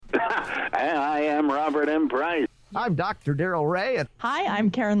I am Robert M. Price. I'm Dr. Daryl Ray. Hi,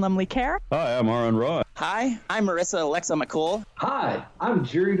 I'm Karen Lumley-Kerr. Hi, I'm Aaron Roy. Hi, I'm Marissa Alexa McCool. Hi, I'm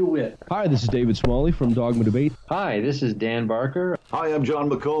Jerry DeWitt. Hi, this is David Smalley from Dogma Debate. Hi, this is Dan Barker. Hi, I'm John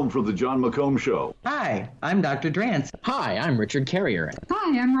McComb from The John McComb Show. Hi, I'm Dr. Drance. Hi, I'm Richard Carrier.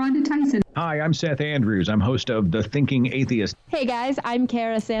 Hi, I'm Rhonda Tyson. Hi, I'm Seth Andrews. I'm host of The Thinking Atheist. Hey guys, I'm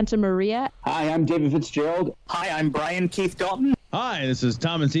Kara Santa Maria. Hi, I'm David Fitzgerald. Hi, I'm Brian Keith Dalton. Hi, this is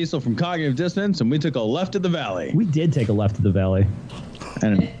Tom and Cecil from Cognitive Dissonance, and we took a left of the valley. We did take a left of the valley.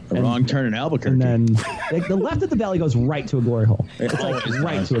 And a wrong turn in Albuquerque. And then the left of the valley goes right to a glory hole. It's like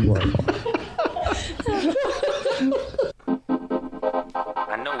right to a glory hole.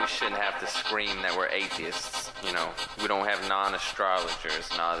 I know we shouldn't have to scream that we're atheists. You know, we don't have non-astrologers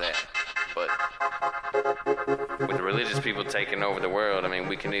and all that. But with the religious people taking over the world, I mean,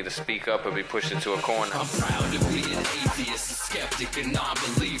 we can either speak up or be pushed into a corner. I'm proud to be an atheist, a skeptic, a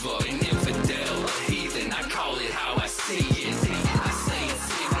non-believer, an infidel, a heathen. I call it how I see it. I say it's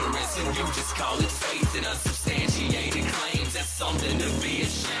ignorance and you just call it faith and unsubstantiated claims. That's something to be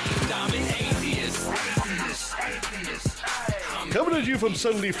ashamed. I'm an atheist. Coming at you from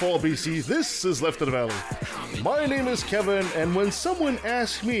Suddenly Fall, BC, this is Left of the Valley. My name is Kevin, and when someone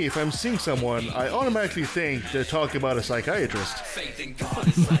asks me if I'm seeing someone, I automatically think they're talking about a psychiatrist.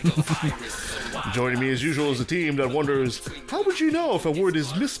 Joining me as usual is a team that wonders, how would you know if a word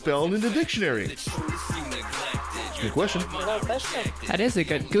is misspelled in the dictionary? Good question. That is a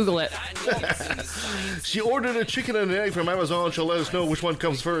good. Google it. She ordered a chicken and an egg from Amazon. She'll let us know which one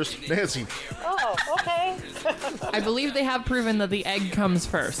comes first. Nancy. Oh, okay. I believe they have proven that the egg comes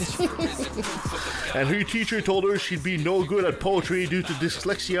first. And her teacher told her she'd be no good at poetry due to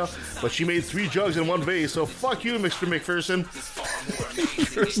dyslexia, but she made 3 jugs in one vase, so fuck you, Mr. McPherson.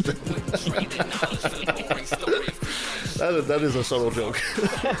 Kirsten. that is a subtle joke.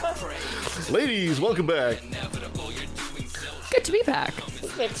 Ladies, welcome back. Good to be back.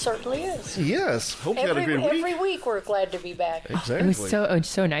 It certainly is. Yes. Hope you had a great week. Every week we're glad to be back. Exactly. It was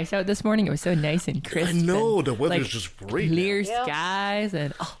so nice out this morning. It was so nice and crisp. I know. The weather's just great. Clear skies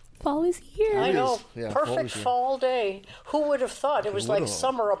and fall is here. I know. Yeah, perfect fall day. Who would have thought? It was like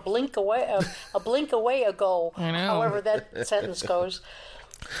summer a blink away ago. I know. However that sentence goes.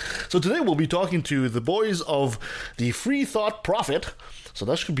 So today we'll be talking to the boys of the Free Thought Prophet. So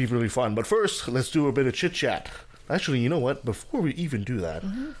that should be really fun. But first, let's do a bit of chit-chat. Actually, you know what? Before we even do that,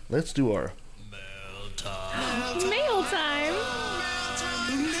 let's do our mail time. Mail time.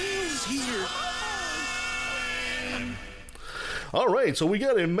 The mail's here. All right, so we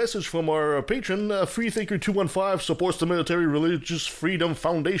got a message from our patron, Freethinker215, supports the Military Religious Freedom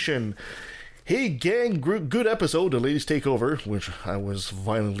Foundation. Hey gang, good episode, the ladies take over, which I was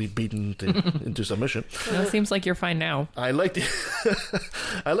violently beaten into submission. Well, it seems like you're fine now. I like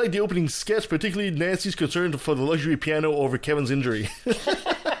the opening sketch, particularly Nancy's concern for the luxury piano over Kevin's injury.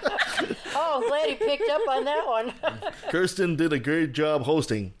 Oh, I'm glad he picked up on that one. Kirsten did a great job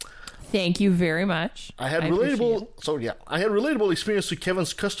hosting. Thank you very much. I had relatable experience to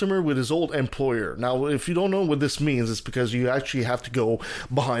Kevin's customer with his old employer. Now, if you don't know what this means, it's because you actually have to go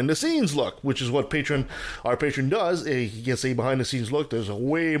behind the scenes look, which is what our patron does. He gets a behind the scenes look. There's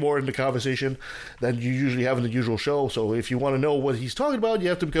way more in the conversation than you usually have in the usual show. So if you want to know what he's talking about, you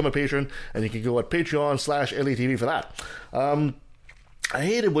have to become a patron, and you can go at Patreon/LATV for that. I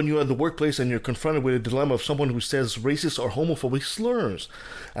hate it when you're at the workplace and you're confronted with a dilemma of someone who says racist or homophobic slurs.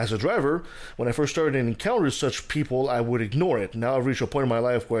 As a driver, when I first started and encountered such people, I would ignore it. Now I've reached a point in my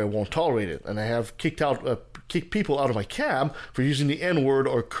life where I won't tolerate it, and I have kicked people out of my cab for using the N-word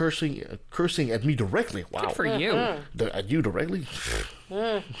or cursing at me directly. Wow. Good for you. At you directly?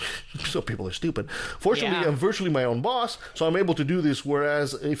 Some people are stupid. Fortunately, I'm virtually my own boss, so I'm able to do this,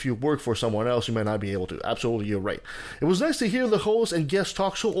 whereas if you work for someone else, you might not be able to. Absolutely, you're right. It was nice to hear the host and guests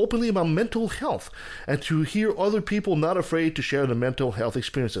talk so openly about mental health, and to hear other people not afraid to share the mental health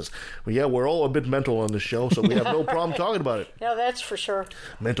experiences. Well, yeah, we're all a bit mental on this show, so we have no problem talking about it. Yeah, that's for sure.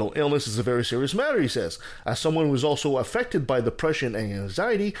 Mental illness is a very serious matter, he says. As someone who is also affected by depression and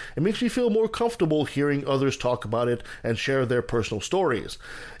anxiety, it makes me feel more comfortable hearing others talk about it and share their personal stories.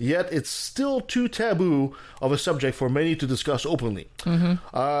 Yet it's still too taboo of a subject for many to discuss openly.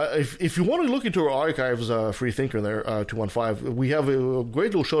 If you want to look into our archives, Free Thinker there, 215, we have a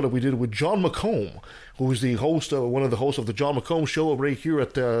great little show that we did with John McComb, who is the host, one of the hosts of the John McComb Show right here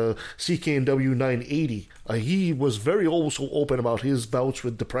at CKNW 980. He was very also open about his bouts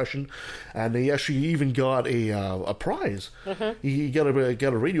with depression, and he actually even got a prize. He got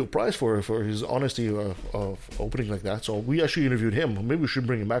a radio prize for his honesty of opening like that. So we actually interviewed him. Maybe we should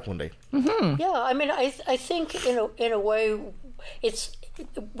bring him back one day. Yeah, I mean, I think in a way, it's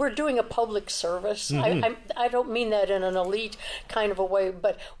we're doing a public service. I don't mean that in an elite kind of a way,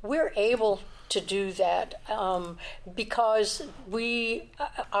 but we're able to do that because we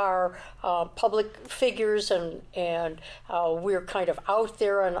are public figures and we're kind of out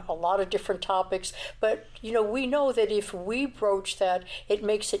there on a lot of different topics. But, we know that if we broach that, it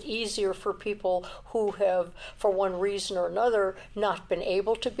makes it easier for people who have, for one reason or another, not been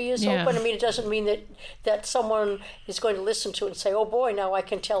able to be as open. I mean, it doesn't mean that someone is going to listen to it and say, oh boy, now I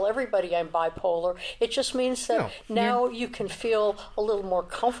can tell everybody I'm bipolar. It just means that now you can feel a little more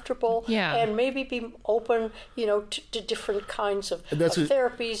comfortable and maybe be open, to different kinds of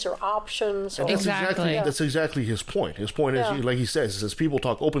therapies or options. That's exactly his point. His point is, like he says, people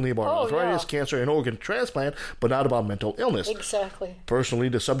talk openly about arthritis, cancer, and organ transplant, but not about mental illness. Exactly. Personally,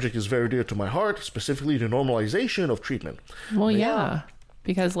 the subject is very dear to my heart, specifically the normalization of treatment. Well,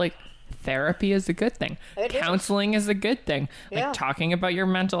 because therapy is a good thing. Counseling is a good thing. Talking about your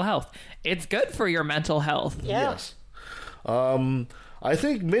mental health, it's good for your mental health. Yes. I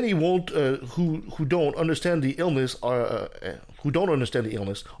think many won't who don't understand the illness are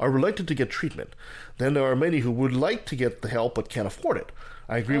reluctant to get treatment. Then there are many who would like to get the help but can't afford it.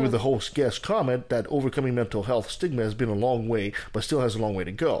 I agree with the host guest's comment that overcoming mental health stigma has been a long way, but still has a long way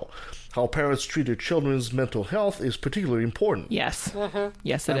to go. How parents treat their children's mental health is particularly important. Yes.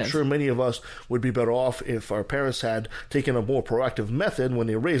 Yes, it is. I'm sure many of us would be better off if our parents had taken a more proactive method when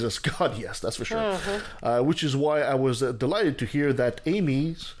they raised us. God, yes, that's for sure. Which is why I was delighted to hear that the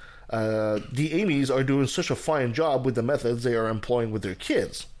Amy's are doing such a fine job with the methods they are employing with their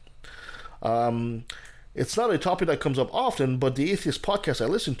kids. It's not a topic that comes up often, but the Atheist podcast I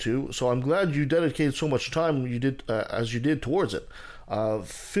listen to, so I'm glad you dedicated so much time as you did towards it.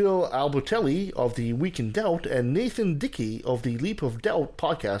 Phil Albertelli of the Week in Doubt and Nathan Dickey of the Leap of Doubt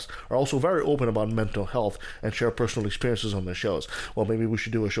podcast are also very open about mental health and share personal experiences on their shows. Well, maybe we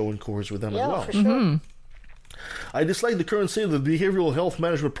should do a show in chorus with them as well. For sure. I dislike the current state of the behavioral health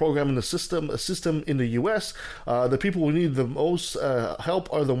management program in the system in the U.S. The people who need the most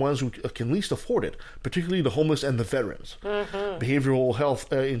help are the ones who can least afford it, particularly the homeless and the veterans. Behavioral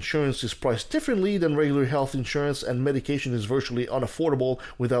health insurance is priced differently than regular health insurance, and medication is virtually unaffordable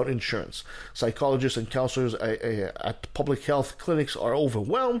without insurance. Psychologists and counselors at public health clinics are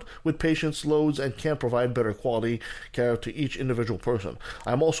overwhelmed with patients' loads and can't provide better quality care to each individual person.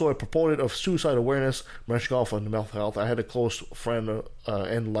 I'm also a proponent of suicide awareness, branching off on mental health. I had a close friend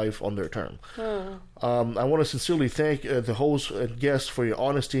end life on their term. I want to sincerely thank the host and guests for your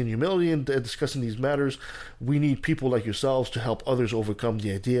honesty and humility in discussing these matters. We need people like yourselves to help others overcome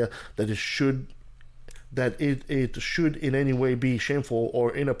the idea that it should in any way be shameful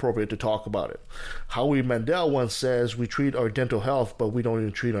or inappropriate to talk about it. Howie Mandel once says, we treat our dental health, but we don't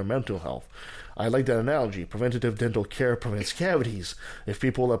even treat our mental health. I like that analogy. Preventative dental care prevents cavities. If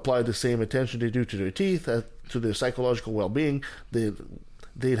people apply the same attention they do to their teeth, to their psychological well-being,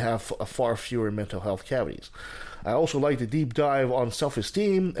 they'd have far fewer mental health cavities. I also liked the deep dive on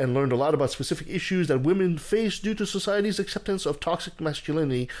self-esteem and learned a lot about specific issues that women face due to society's acceptance of toxic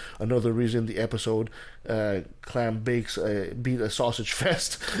masculinity. Another reason the episode Clam Bakes beat a sausage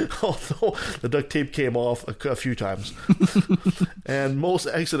fest, although the duct tape came off a few times. And most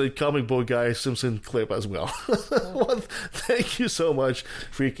excellent comic book guy Simpson clip as well. Well, thank you so much,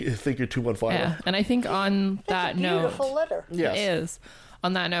 Thinker 215. Yeah, and I think on that note, beautiful letter. Yes. It is.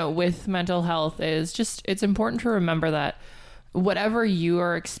 On that note, with mental health, is just, it's important to remember that whatever you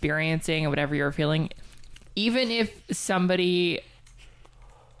are experiencing and whatever you're feeling, even if somebody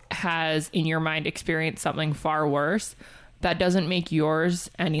has in your mind experienced something far worse, that doesn't make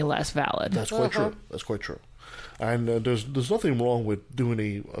yours any less valid. That's quite true. That's quite true. And there's nothing wrong with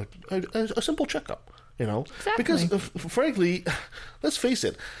doing a simple checkup. Exactly. Because frankly, let's face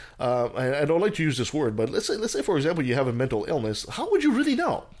it. I don't like to use this word, but let's say for example you have a mental illness. How would you really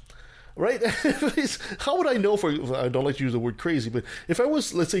know, right? How would I know? I don't like to use the word crazy, but if I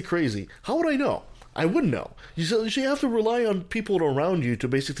was, let's say, crazy, how would I know? I wouldn't know. You have to rely on people around you to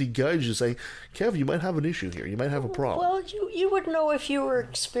basically guide you, saying, Kev, you might have an issue here. You might have a problem. Well, you would know if you were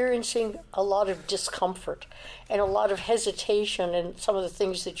experiencing a lot of discomfort and a lot of hesitation in some of the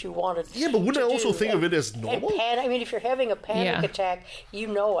things that you wanted to do. Yeah, but wouldn't I also think of it as normal? If you're having a panic attack, you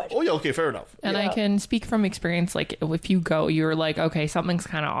know it. Oh, yeah, okay, fair enough. And I can speak from experience, like, if you're like, okay, something's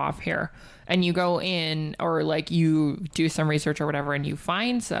kind of off here, and you go in, or, like, you do some research or whatever, and you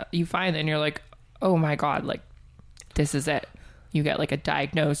find and you're like, oh my God, like, this is it. You get like a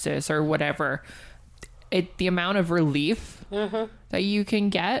diagnosis or whatever. The amount of relief that you can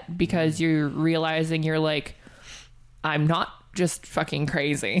get because you're realizing you're like, I'm not just fucking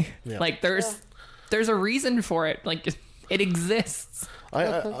crazy. Yeah. Like there's a reason for it. Like, It exists.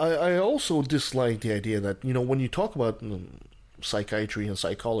 I also dislike the idea that, when you talk about psychiatry and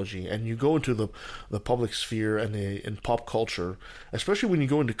psychology, and you go into the public sphere and in pop culture, especially when you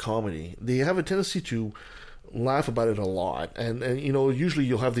go into comedy, they have a tendency to laugh about it a lot. And usually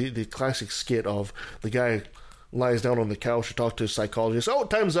you'll have the classic skit of the guy lies down on the couch to talk to a psychologist. Oh,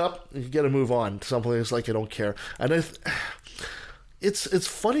 time's up. You got to move on to someplace like I don't care. And it's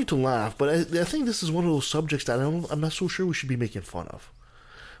funny to laugh, but I think this is one of those subjects that I'm not so sure we should be making fun of,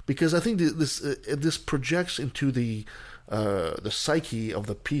 because I think this projects into the psyche of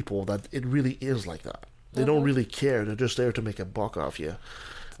the people that it really is like that. They don't really care. They're just there to make a buck off you.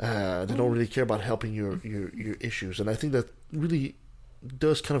 They don't really care about helping your issues, and I think that really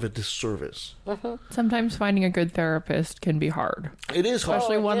does kind of a disservice. Sometimes finding a good therapist can be hard. It is hard.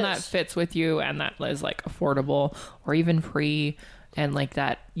 Especially one that fits with you and that is like affordable or even free, and like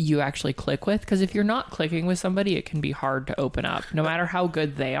that you actually click with. Because if you're not clicking with somebody, it can be hard to open up, no matter how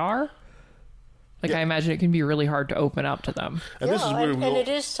good they are. Like, I imagine it can be really hard to open up to them. And this is where and it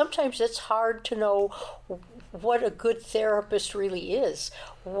is, sometimes it's hard to know what a good therapist really is.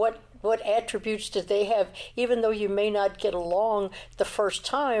 What attributes do they have? Even though you may not get along the first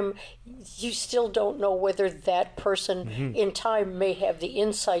time, you still don't know whether that person in time may have the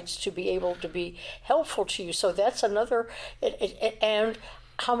insights to be able to be helpful to you. So that's another, and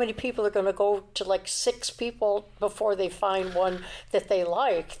how many people are going to go to like 6 people before they find one that they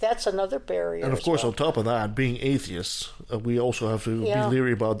like? That's another barrier. And of course, on top of that, being atheists, we also have to be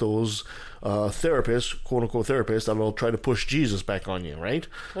leery about those therapists, quote-unquote therapists, that will try to push Jesus back on you, right?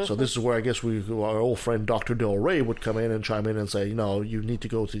 So this is where I guess our old friend Dr. Del Rey would come in and chime in and say, you need to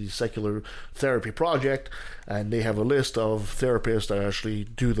go to the Secular Therapy Project, and they have a list of therapists that actually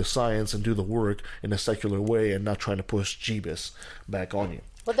do the science and do the work in a secular way and not trying to push Jesus back on you.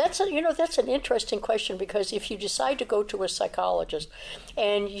 Well, that's an interesting question, because if you decide to go to a psychologist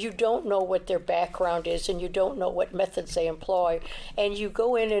and you don't know what their background is and you don't know what methods they employ, and you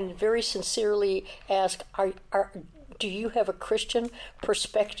go in and very sincerely ask, do you have a Christian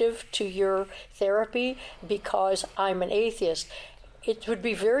perspective to your therapy? Because I'm an atheist. It would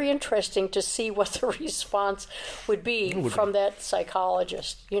be very interesting to see what the response would be from that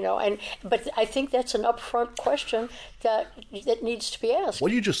psychologist, but I think that's an upfront question that needs to be asked.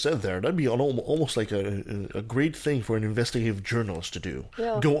 What you just said there, that'd be almost like a great thing for an investigative journalist to do.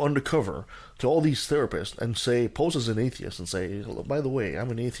 Yeah. Go undercover to all these therapists and pose as an atheist and say, by the way, I'm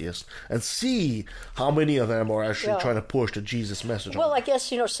an atheist, and see how many of them are actually trying to push the Jesus message. Well, I guess,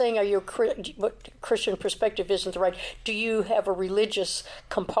 saying what Christian perspective isn't right. Do you have a religious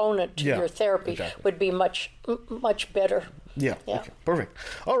component to your therapy? Exactly. Would be much better. Yeah. Okay, perfect.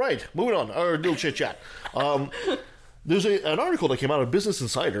 All right, moving on. Our little chit chat. There's an article that came out of Business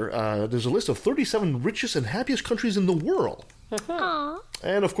Insider. There's a list of 37 richest and happiest countries in the world.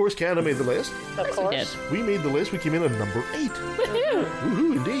 And of course, Canada made the list. Of course. We made the list. We came in at number 8. Woohoo!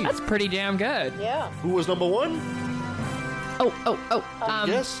 Woohoo, indeed. That's pretty damn good. Yeah. Who was number 1?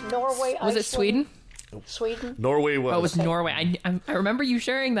 Yes. Norway. Was it Sweden? Sweden. Norway was. Oh, it was Norway. I remember you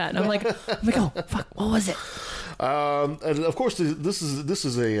sharing that, and I'm like, oh fuck, what was it? And of course, this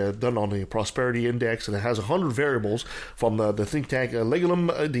is done on the Prosperity Index, and it has 100 variables from the think tank Legulum,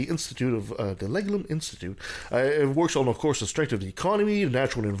 the Legulum Institute. It works on, of course, the strength of the economy, the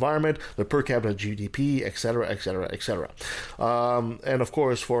natural environment, the per capita GDP, etc., etc., etc. And of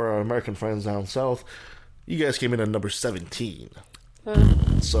course, for our American friends down south, you guys came in at number 17.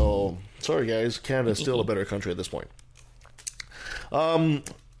 So, sorry guys, Canada is still a better country at this point.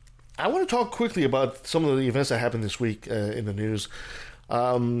 I want to talk quickly about some of the events that happened this week in the news.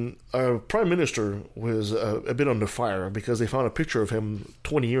 Our Prime Minister was a bit under fire because they found a picture of him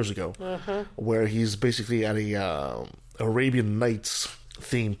 20 years ago where he's basically at a Arabian Nights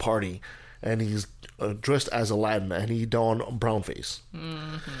themed party, and he's dressed as Aladdin, and he donned brownface.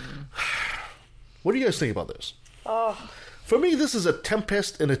 What do you guys think about this? For me, this is a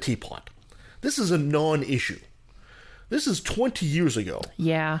tempest in a teapot. This is a non-issue. This is 20 years ago.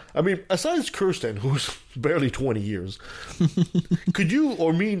 Yeah. I mean, aside Kirsten, who's barely 20 years, could you,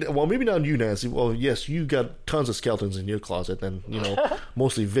 or me, well, maybe not you, Nancy. Well, yes, you got tons of skeletons in your closet, and,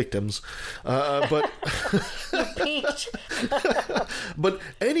 mostly victims. But you peaked. But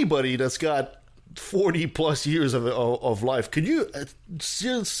anybody that's got 40 plus years of life, could you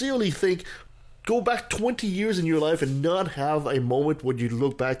sincerely think, go back 20 years in your life and not have a moment when you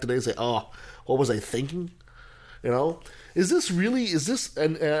look back today and say, oh, what was I thinking? Is this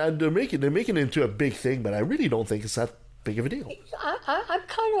and they're making it into a big thing, but I really don't think it's that big of a deal.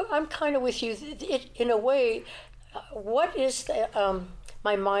 I'm kind of with you. In a way, what is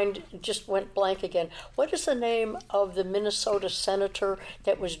my mind just went blank again. What is the name of the Minnesota senator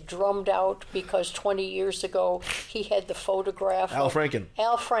that was drummed out because 20 years ago he had the photograph? Al Franken.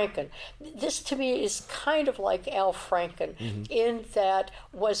 Al Franken. This to me is kind of like Al Franken in that,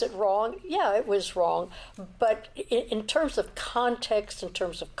 was it wrong? Yeah, it was wrong. But in terms of context, in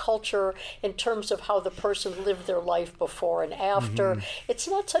terms of culture, in terms of how the person lived their life before and after, it's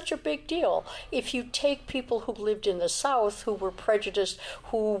not such a big deal. If you take people who lived in the South, who were prejudiced,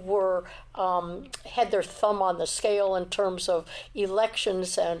 who were had their thumb on the scale in terms of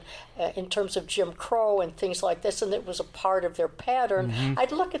elections and in terms of Jim Crow and things like this, and it was a part of their pattern,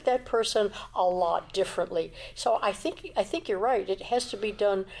 I'd look at that person a lot differently. So I think you're right. It has to be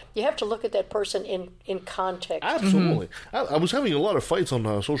done. You have to look at that person in context. Absolutely. I was having a lot of fights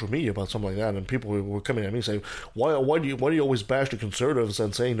on social media about something like that, and people were coming at me saying, "Why do you always bash the conservatives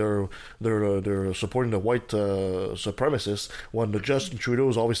and saying they're supporting the white supremacists when the Justin Trudeau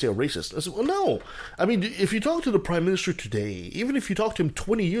is obviously a racist?" I said, well, no. I mean, if you talk to the Prime Minister today, even if you talked to him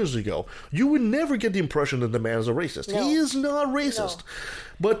 20 years ago, you would never get the impression that the man is a racist. No. He is not racist. No.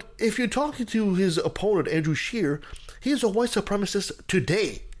 But if you're talking to his opponent, Andrew Scheer, he is a white supremacist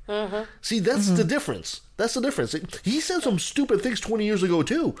today. See, that's the difference. That's the difference. He said some stupid things 20 years ago,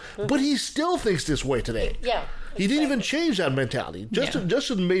 too, but he still thinks this way today. Yeah. He didn't even change that mentality.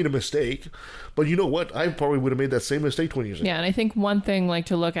 Justin made a mistake, but you know what? I probably would have made that same mistake 20 years ago. Yeah, and I think one thing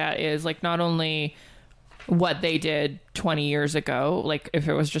to look at is not only what they did 20 years ago, if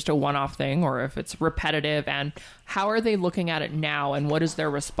it was just a one-off thing or if it's repetitive, and how are they looking at it now and what is their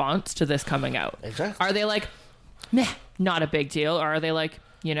response to this coming out? Exactly. Are they meh, not a big deal? Or are they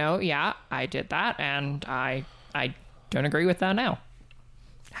yeah, I did that and I don't agree with that now?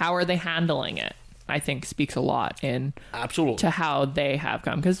 How are they handling it? I think speaks a lot to how they have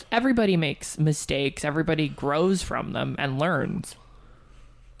come, because everybody makes mistakes, everybody grows from them and learns.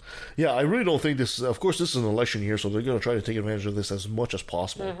 Yeah, I really don't think this. Of course, this is an election year, so they're going to try to take advantage of this as much as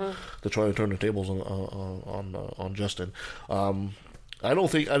possible to try to turn the tables on Justin. I don't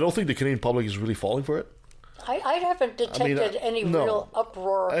think the Canadian public is really falling for it. I haven't detected any real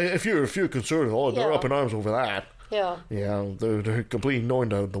uproar. If you're conservative, they're up in arms over that. Yeah. Yeah, they're completely ignoring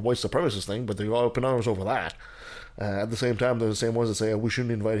the white supremacist thing, but they're up in arms over that. At the same time, they're the same ones that say we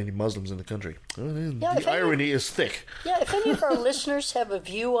shouldn't invite any Muslims in the country. The irony is thick. Yeah, if any of our listeners have a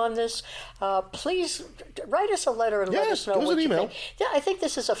view on this, please write us a letter and let us know what you think. Yeah, I think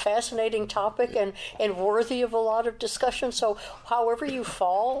this is a fascinating topic and worthy of a lot of discussion. So however you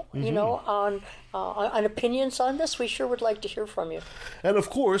fall, on opinions on this, we sure would like to hear from you. And of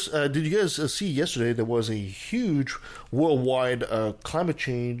course, did you guys see yesterday there was a huge worldwide climate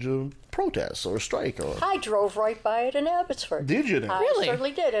change protest or strike? I drove right by it in Abbotsford. Did you now? I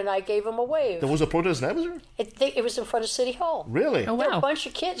certainly did, and I gave them a wave. There was a protest in Abbotsford? It was in front of City Hall. Really? Oh, wow. There were a bunch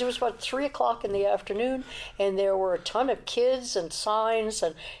of kids. It was about 3 o'clock in the afternoon, and there were a ton of kids and signs,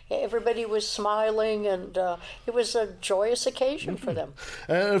 and everybody was smiling, and it was a joyous occasion for them.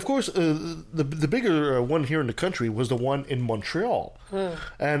 And of course, the bigger one here in the country was the one in Montreal.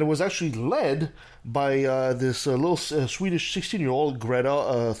 And it was actually led by this little Swedish 16-year-old Greta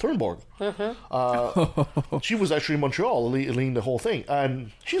Thunberg. She was actually in Montreal leading the whole thing,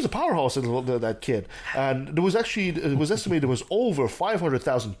 and she's a powerhouse, that kid. And it was estimated there was over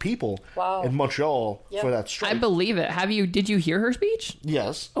 500,000 people in Montreal for that strike. I believe it. Did you hear her speech?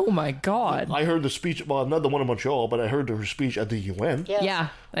 Yes. Oh my God. I heard the speech, well, not the one in Montreal, but I heard her speech at the UN. Yeah,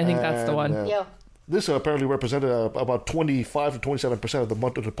 I think that's the one. This apparently represented about 25 to 27%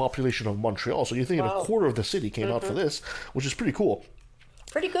 of the population of Montreal. So you're thinking a quarter of the city came out for this, which is pretty cool.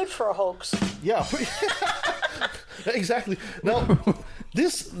 Pretty good for a hoax. Yeah, exactly. Now,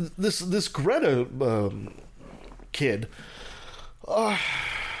 this Greta kid.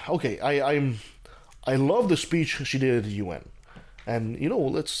 Okay, I love the speech she did at the UN, and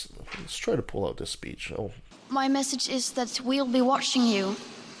let's try to pull out this speech. Oh. My message is that we'll be watching you.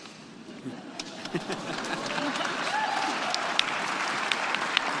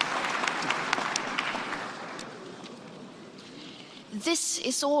 This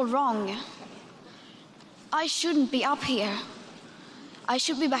is all wrong. I shouldn't be up here. I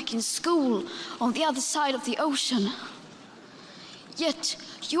should be back in school on the other side of the ocean. Yet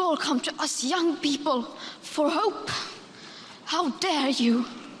you all come to us young people for hope. How dare you?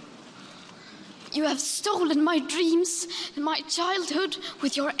 You have stolen my dreams and my childhood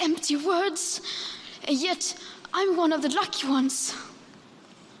with your empty words, and yet I'm one of the lucky ones.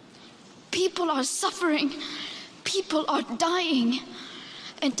 People are suffering, people are dying,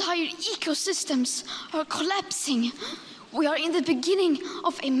 entire ecosystems are collapsing. We are in the beginning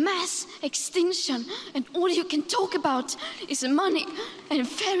of a mass extinction, and all you can talk about is money and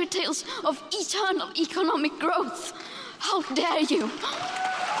fairy tales of eternal economic growth. How dare you?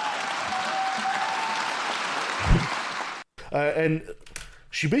 And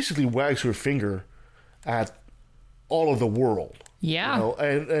she basically wags her finger at all of the world. Yeah. You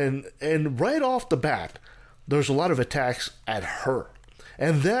know, and right off the bat, there's a lot of attacks at her.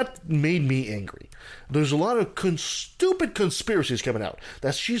 And that made me angry. There's a lot of stupid conspiracies coming out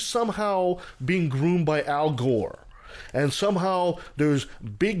that she's somehow being groomed by Al Gore. And somehow there's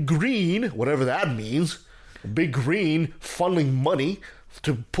Big Green, whatever that means, Big Green funneling money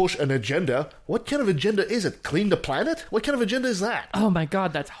to push an agenda. What kind of agenda is it? Clean the planet? What kind of agenda is that? Oh my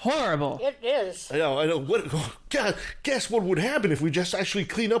God, that's horrible. It is. I know. God, guess what would happen if we just actually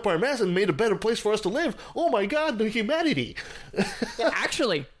cleaned up our mess and made a better place for us to live? Oh my God, the humanity.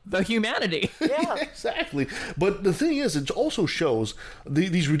 Actually, the humanity. Yeah. Exactly. But the thing is, it also shows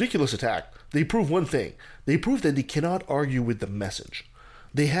these ridiculous attacks. They prove one thing. They prove that they cannot argue with the message.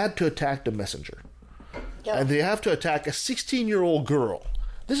 They had to attack the messenger. Yeah. And they have to attack a 16-year-old girl.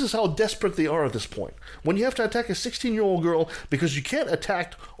 This is how desperate they are at this point. When you have to attack a 16-year-old girl because you can't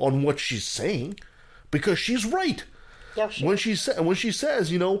attack on what she's saying, because she's right. Yeah, when she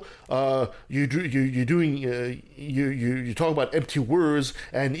says, you know, you talk about empty words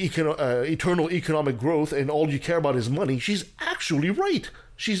and eternal economic growth, and all you care about is money. She's actually right.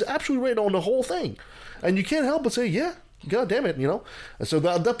 She's absolutely right on the whole thing, and you can't help but say, yeah. God damn it, you know? And so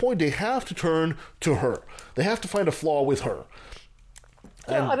at that point, they have to turn to her. They have to find a flaw with her.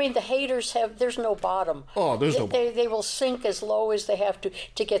 Yeah, I mean, the haters there's no bottom. Oh, there's no bottom. They will sink as low as they have to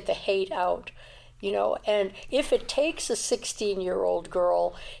get the hate out, you know? And if it takes a 16-year-old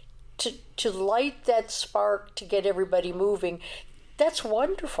girl to light that spark to get everybody moving, that's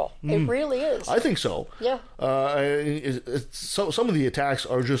wonderful. It really is. I think so. Yeah. Some of the attacks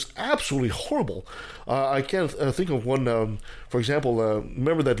are just absolutely horrible. I can't think of one. For example,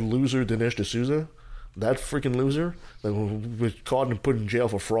 remember that loser Dinesh D'Souza? That freaking loser that was caught and put in jail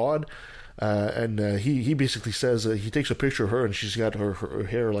for fraud. And he basically says he takes a picture of her and she's got her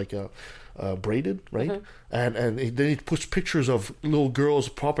hair like braided, right? Mm-hmm. And then he puts pictures of little girls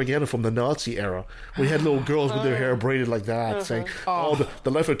propaganda from the Nazi era. We had little girls with their hair braided like that, saying,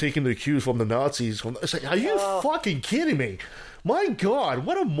 the left are taking the cues from the Nazis. It's like, are you fucking kidding me? My God,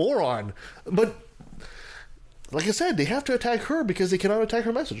 what a moron. But like I said, they have to attack her because they cannot attack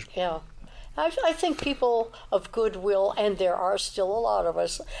her message. Yeah. I think people of goodwill, and there are still a lot of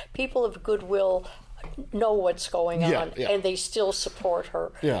us, people of goodwill know what's going on, and they still support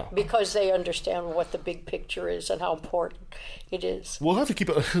her because they understand what the big picture is and how important it is. We'll have to keep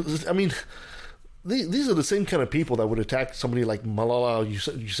it. I mean, these are the same kind of people that would attack somebody like Malala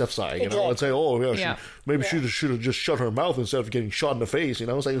Yousafzai, you know, and say, she should have just shut her mouth instead of getting shot in the face. You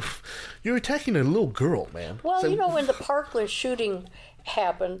know, it's like, you're attacking a little girl, man. Well, you know, when the Parkland shooting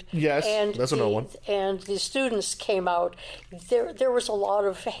happened, and that's another one, and the students came out, there was a lot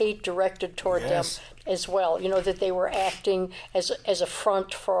of hate directed toward them as well, you know, that they were acting as a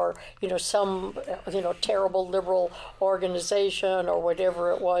front for, you know, some, you know, terrible liberal organization or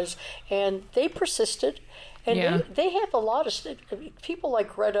whatever it was, and they persisted. And they have a lot of people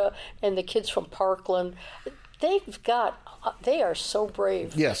like Greta and the kids from Parkland. They are so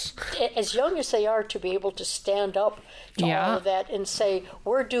brave. Yes. As young as they are, to be able to stand up to all of that and say,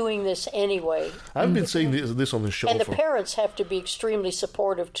 we're doing this anyway. I've been saying this on the show. And the parents have to be extremely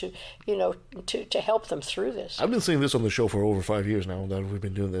supportive to help them through this. I've been saying this on the show for over 5 years now that we've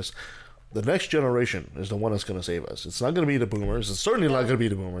been doing this. The next generation is the one that's going to save us. It's not going to be the boomers. It's certainly not going to be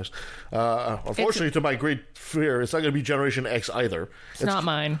the boomers. Unfortunately, to my great fear, it's not going to be Generation X either. It's not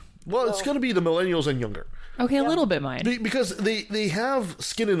mine. Well, it's going to be the millennials and younger. Okay, a little bit mine. Because they have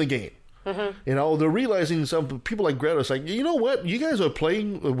skin in the game. Mm-hmm. You know, they're realizing some people like Greta is like, you know what? You guys are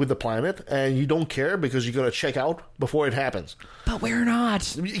playing with the planet and you don't care because you got to check out before it happens. But we're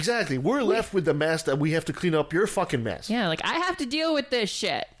not. Exactly. We're left with the mess that we have to clean up your fucking mess. Yeah, like I have to deal with this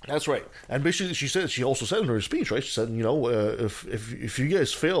shit. That's right. And basically, she also said in her speech, right? She said, you know, if you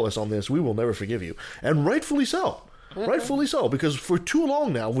guys fail us on this, we will never forgive you. And rightfully so. Mm-hmm. Rightfully so, because for too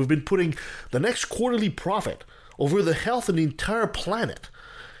long now, we've been putting the next quarterly profit over the health of the entire planet.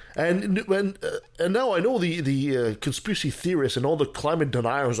 And now I know the conspiracy theorists and all the climate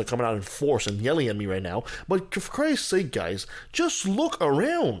deniers are coming out in force and yelling at me right now. But for Christ's sake, guys, just look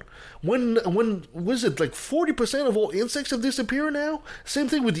around. When was it like 40% of all insects have disappeared now? Same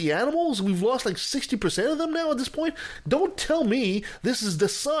thing with the animals. We've lost like 60% of them now at this point. Don't tell me this is the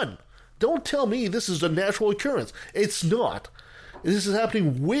sun. Don't tell me this is a natural occurrence. It's not. This is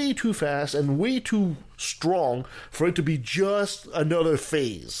happening way too fast and way too strong for it to be just another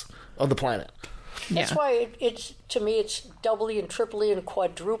phase of the planet. That's why it's to me it's doubly and triply and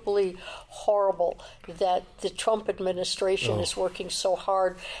quadruply horrible that the Trump administration is working so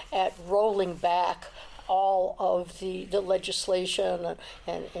hard at rolling back all of the legislation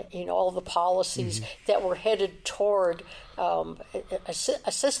and all the policies that were headed toward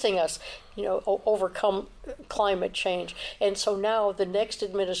assisting us, overcome climate change. And so now the next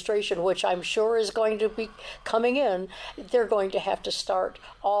administration, which I'm sure is going to be coming in, they're going to have to start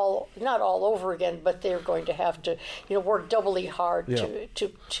not all over again, but they're going to have to, work doubly hard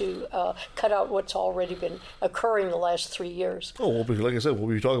to cut out what's already been occurring the last 3 years. Oh, well, like I said, we'll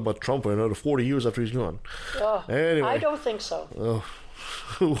be talking about Trump for another 40 years after he's gone. Anyway. I don't think so.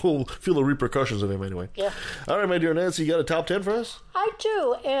 We'll feel the repercussions of him anyway. Yeah. All right, my dear Nancy, you got a top 10 for us? I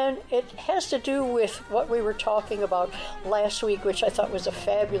do, and it has to do with what we were talking about last week, which I thought was a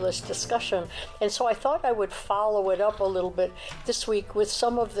fabulous discussion. And so I thought I would follow it up a little bit this week with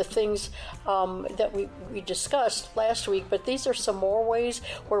some of the things that we discussed last week, but these are some more ways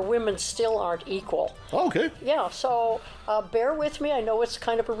where women still aren't equal. Oh, okay. Yeah, so bear with me. I know it's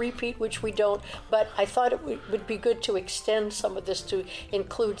kind of a repeat, which we don't, but I thought it would be good to extend some of this to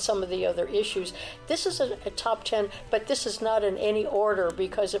include some of the other issues. This is a top 10, but this is not in any order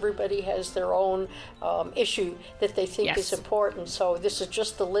because everybody has their own issue that they think is important. So this is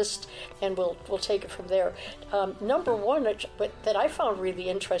just the list, and we'll take it from there. Number one that I found really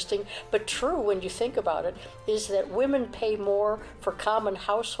interesting, but true when you think about it, is that women pay more for common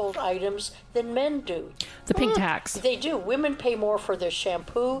household items than men do. The pink tax. They do. Women pay more for their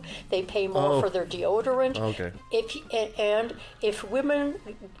shampoo. They pay more for their deodorant. Okay. If women,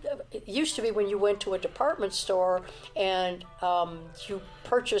 it used to be when you went to a department store and you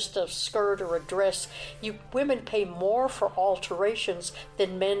purchased a skirt or a dress, women pay more for alterations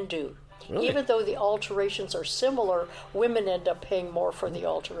than men do. Really? Even though the alterations are similar, women end up paying more for the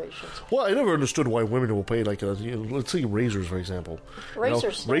alterations. Well, I never understood why women will pay, let's say razors, for example.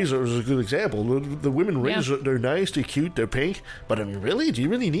 Razors. Razors is a good example. The women razors, they're nice, they're cute, they're pink. But I mean, really? Do you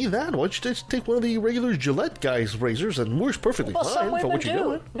really need that? Why don't you just take one of the regular Gillette guys' razors and works perfectly fine some women for what you're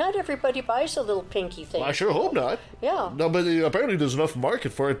doing? Not everybody buys a little pinky thing. Well, I sure hope not. Yeah. No, but apparently there's enough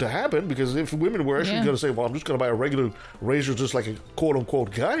market for it to happen, because if women were actually going to say, well, I'm just going to buy a regular razor just like a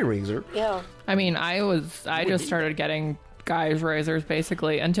quote-unquote guy razor. Yeah. I mean, I just started getting guys' razors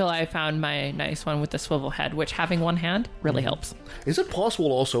basically until I found my nice one with the swivel head, which having one hand really helps. Is it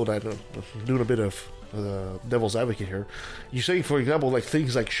possible also that, doing a bit of devil's advocate here, you say, for example, like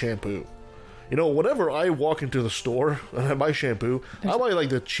things like shampoo. Whenever I walk into the store and I buy shampoo, I buy like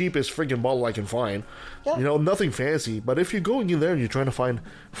the cheapest freaking bottle I can find. Yeah. Nothing fancy. But if you're going in there and you're trying to find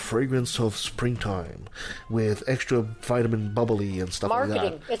fragrance of springtime with extra vitamin bubbly and stuff like that.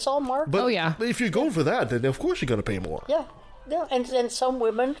 Marketing. It's all marketing. But if you're going for that, then of course you're going to pay more. Yeah. Yeah, and some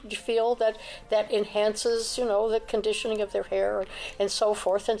women feel that enhances, the conditioning of their hair and so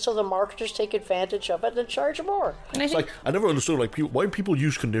forth, and so the marketers take advantage of it and charge more. It's like, I never understood why people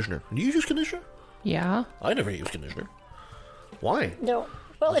use conditioner. Do you use conditioner? Yeah. I never use conditioner. Why? No.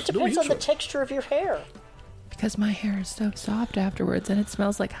 Well, it depends on the texture of your hair. Because my hair is so soft afterwards, and it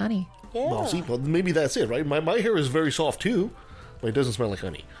smells like honey. Yeah. Well, maybe that's it, right? My hair is very soft too, but it doesn't smell like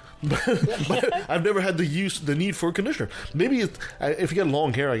honey. But I've never had the need for a conditioner. Maybe if you get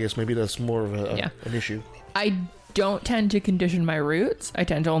long hair, I guess maybe that's more of an issue. I don't tend to condition my roots. I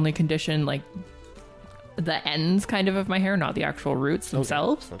tend to only condition like the ends kind of my hair, not the actual roots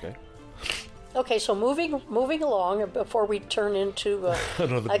themselves. Okay, so moving along before we turn into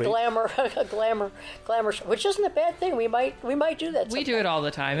a glamour show, which isn't a bad thing. We might do that. We do it all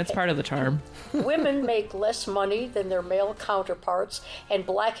the time. It's part of the charm. Women make less money than their male counterparts, and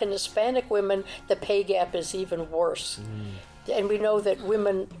Black and Hispanic women, the pay gap is even worse. And we know that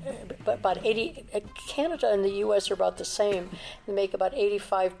women, Canada and the U.S. are about the same. They make about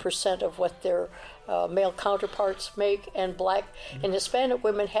 85% of what their male counterparts make, and Black and Hispanic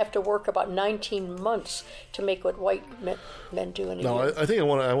women have to work about 19 months to make what white men do in a year. I think I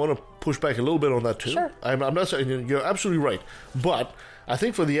want to push back a little bit on that too. Sure. I'm not saying you're absolutely right, but I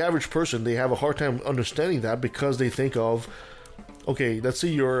think for the average person, they have a hard time understanding that because they think of, okay, let's say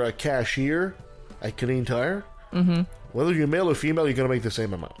you're a cashier at Canadian Tire. Mm-hmm. Whether you're male or female, you're going to make the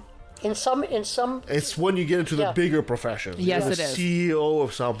same amount. In some, it's when you get into the bigger professions. Yes, you're it is. CEO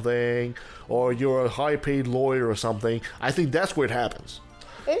of something, or you're a high-paid lawyer or something. I think that's where it happens.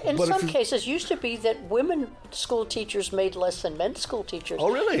 In some cases, used to be that women school teachers made less than men school teachers.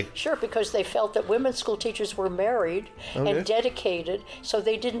 Oh, really? Sure, because they felt that women school teachers were married and dedicated, so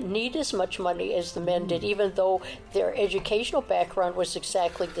they didn't need as much money as the men did, even though their educational background was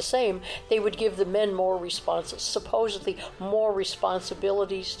exactly the same. They would give the men supposedly more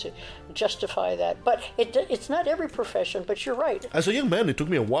responsibilities to justify that. But it's not every profession, but you're right. As a young man, it took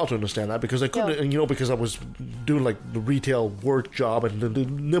me a while to understand that because I couldn't, because I was doing like the retail work job and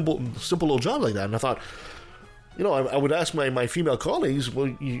the simple little job like that, and I thought, I would ask my female colleagues, well,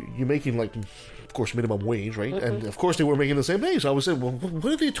 you're making like, of course, minimum wage, right? Mm-hmm. And of course they were making the same thing. So I was saying, well,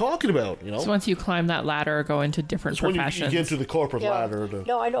 what are they talking about? So once you climb that ladder, go into different professions. When you get into the corporate ladder.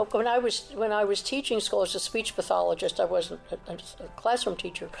 No, I know. When I was teaching school as a speech pathologist, I wasn't a classroom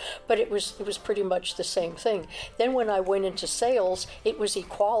teacher, but it was pretty much the same thing. Then when I went into sales, it was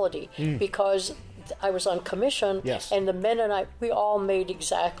equality because I was on commission, and the men and I, we all made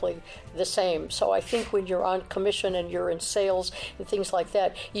exactly the same. So I think when you're on commission and you're in sales and things like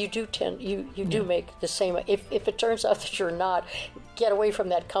that, you do make the same. If it turns out that you're not, get away from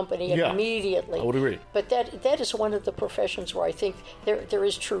that company immediately. I would agree. But that is one of the professions where I think there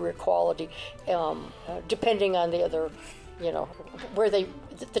is true equality, depending on the other, where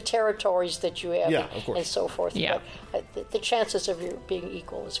the territories that you have and so forth. Yeah. But the chances of you being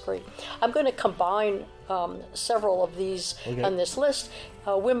equal is great. I'm going to combine several of these on this list.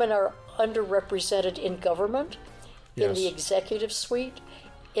 Women are underrepresented in government, in the executive suite,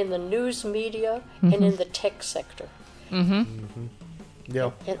 in the news media, and in the tech sector.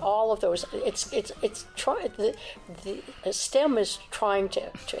 Yeah. And all of those, it's trying. The STEM is trying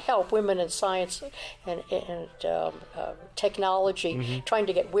to help women in science and technology, trying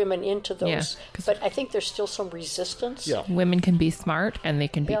to get women into those. But I think there's still some resistance. Yeah. Women can be smart and they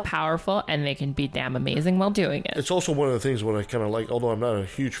can be powerful and they can be damn amazing while doing it. It's also one of the things what I kind of like, although I'm not a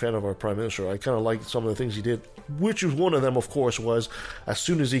huge fan of our Prime Minister, I kind of like some of the things he did, which is one of them, of course, was as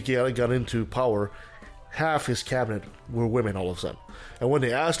soon as he got into power, half his cabinet were women all of a sudden. And when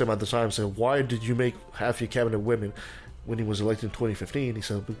they asked him at the time, said, why did you make half your cabinet women when he was elected in 2015? He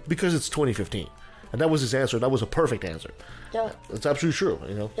said, because it's 2015. And that was his answer. That was a perfect answer. Yeah. It's absolutely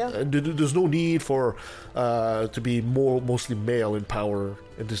true. Yeah. And there's no need for to be mostly male in power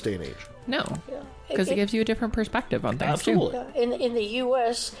in this day and age. No. Because it gives you a different perspective on things, absolutely. too. Yeah. In the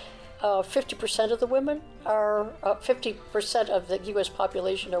U.S., 50% of the women are 50% of the U.S.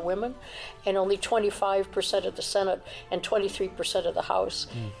 population are women, and only 25% of the Senate and 23% of the House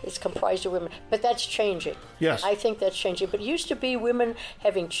is comprised of women. But that's changing. Yes, I think that's changing. But it used to be women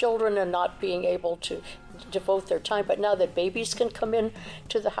having children and not being able to devote their time. But now that babies can come in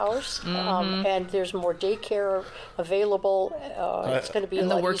to the house and there's more daycare available, it's going to be. And a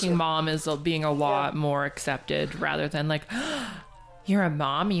the lot working easier. mom is being a lot more accepted rather than like. You're a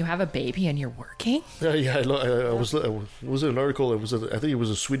mom, you have a baby, and you're working? Yeah. I was it an article? I think it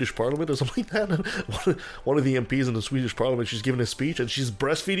was a Swedish Parliament or something like that. One of the MPs in the Swedish Parliament, she's giving a speech and she's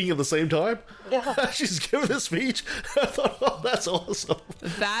breastfeeding at the same time. Yeah, she's giving a speech. I thought, oh, that's awesome.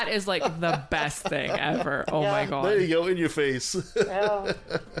 That is like the best thing ever. Oh my god! There you go, in your face. Yeah.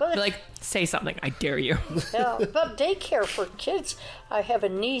 Like, say something. I dare you. Yeah, but daycare for kids. I have a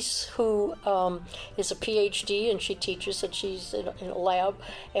niece who is a PhD and she teaches and she's in a lab,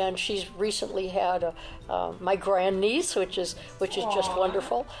 and she's recently had my grandniece, which is just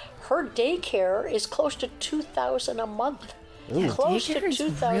wonderful. Her daycare is close to $2,000 a month. Ooh. Close to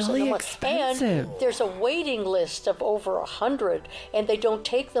 $2,000 really a month, expensive. and there's a waiting list of over 100, and they don't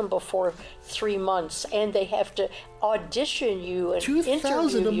take them before 3 months, and they have to audition you and interview you.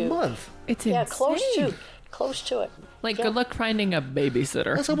 $2,000 a month. It's insane. Close to it. Like, good luck finding a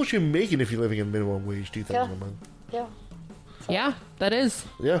babysitter. That's how much you're making if you're living in minimum wage, $2,000 a month. Yeah. Yeah, that is.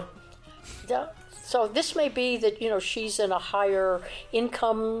 Yeah. Yeah. So this may be that she's in a higher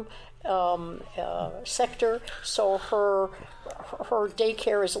income sector, so her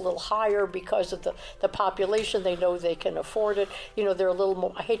daycare is a little higher because of the population. They know they can afford it. They're a little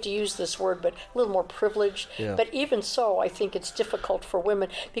more, I hate to use this word, but a little more privileged. Yeah. But even so, I think it's difficult for women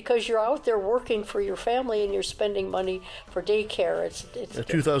because you're out there working for your family and you're spending money for daycare. It's At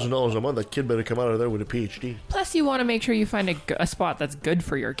 $2,000 a month, that kid better come out of there with a PhD. Plus, you want to make sure you find a spot that's good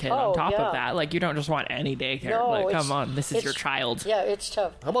for your kid on top of that. Like, you don't just want any daycare. No, like, come on, this is your child. Yeah, it's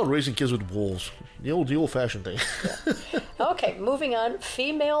tough. How about raising kids with wolves? The old-fashioned thing. Yeah. Okay, moving on.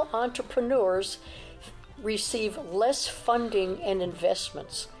 Female entrepreneurs receive less funding and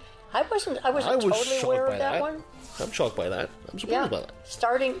investments I wasn't totally aware of that one. I'm shocked by that. I'm surprised by that.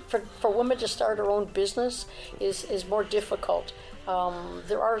 Starting for women to start her own business is more difficult.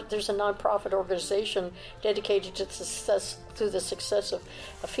 There's a nonprofit organization dedicated to the success of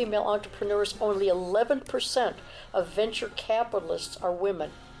female entrepreneurs. Only 11% of venture capitalists are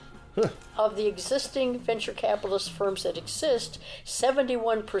women. Of the existing venture capitalist firms that exist,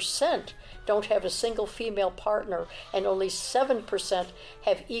 71% don't have a single female partner, and only 7%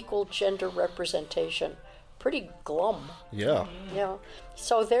 have equal gender representation. Pretty glum. Yeah. Yeah.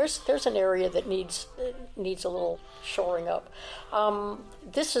 So there's an area that needs a little shoring up.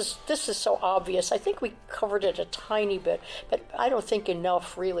 This is so obvious. I think we covered it a tiny bit, but I don't think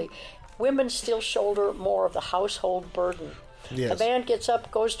enough really. Women still shoulder more of the household burden. Yes. A man gets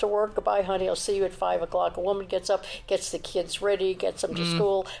up, goes to work. Goodbye, honey. I'll see you at 5 o'clock. A woman gets up, gets the kids ready, gets them to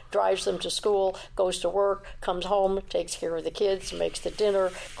school, drives them to school, goes to work, comes home, takes care of the kids, makes the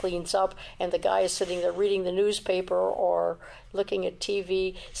dinner, cleans up, and the guy is sitting there reading the newspaper or looking at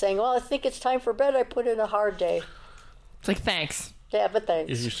TV, saying, "Well, I think it's time for bed. I put in a hard day." It's like, thanks. Yeah, but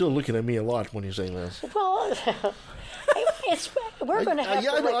thanks. You're still looking at me a lot when you're saying this. Well, we're going to have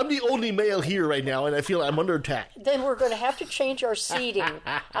to... I'm the only male here right now, and I feel I'm under attack. Then we're going to have to change our seating.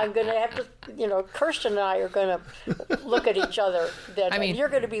 I'm going to have to, Kirsten and I are going to look at each other. Then you're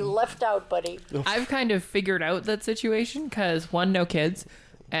going to be left out, buddy. I've kind of figured out that situation because 1, no kids,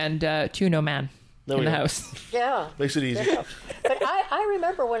 and 2, no man in the house. Yeah. Makes it easy. Yeah. But I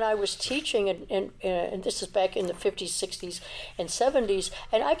remember when I was teaching, and this is back in the 50s, 60s, and 70s,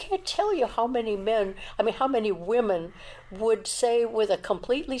 and I can't tell you how many women would say with a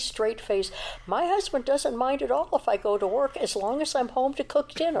completely straight face, "My husband doesn't mind at all if I go to work as long as I'm home to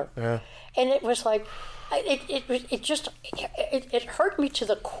cook dinner." Yeah. And it was like, it hurt me to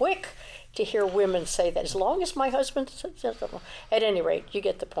the quick to hear women say that. As long as my husband says, at any rate, you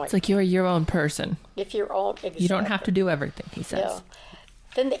get the point. It's like you're your own person. If you're all, exactly. You don't have to do everything, he says. Yeah.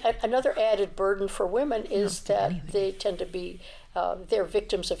 Then another added burden for women is that they tend to be they're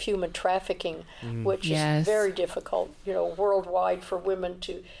victims of human trafficking, which is very difficult, worldwide for women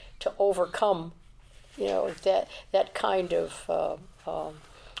to overcome, that kind of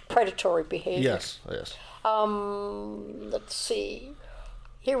predatory behavior. Yes. Let's see.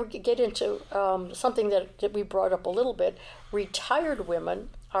 Here we get into something that we brought up a little bit. Retired women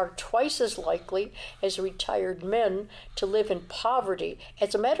are twice as likely as retired men to live in poverty.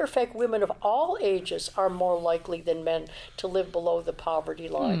 As a matter of fact, women of all ages are more likely than men to live below the poverty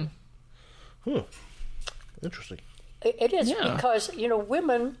line. Interesting. It is because,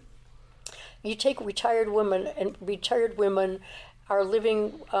 women, you take retired women, and retired women are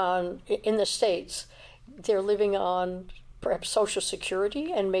living in the States, they're living on perhaps Social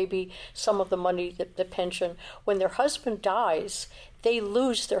Security and maybe some of the money, the pension. When their husband dies, they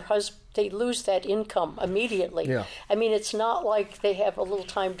lose that income immediately. Yeah. I mean, it's not like they have a little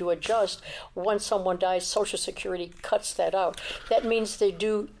time to adjust. Once someone dies, Social Security cuts that out. That means they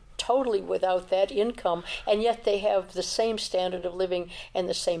do totally without that income, and yet they have the same standard of living and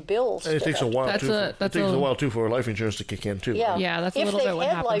the same bills. And it takes a while too for life insurance to kick in too. Yeah, that's a little bit what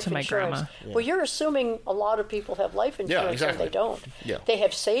happened to my grandma. Well, you're assuming a lot of people have life insurance, and they don't. Yeah. They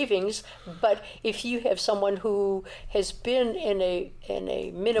have savings, but if you have someone who has been in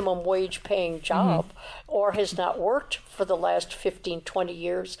a minimum wage paying job or has not worked for the last 15, 20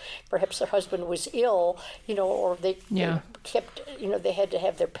 years, perhaps their husband was ill, or they kept, they had to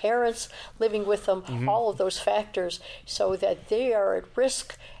have their parents living with them, all of those factors, so that they are at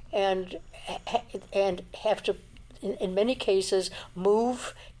risk and have to, in many cases,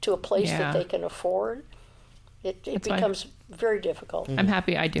 move to a place that they can afford. It becomes very difficult. I'm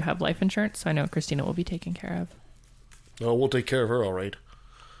happy I do have life insurance, so I know Christina will be taken care of. No, we'll take care of her all right.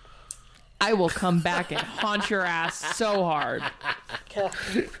 I will come back and haunt your ass so hard.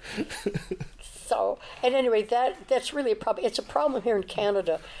 So, at any rate, that's really a problem. It's a problem here in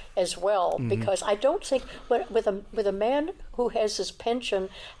Canada as well, because I don't think with a man who has his pension,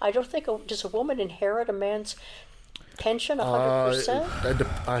 I don't think does a woman inherit a man's pension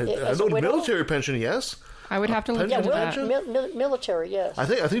 100%? I know military pension, yes. I would have to look into that. Military, yes. I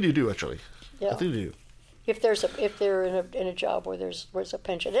think you do actually. Yeah. I think you do. If they're in a job where there's a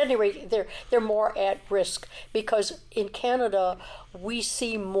pension. At any rate, they're more at risk, because in Canada we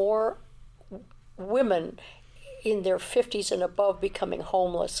see more women in their 50s and above becoming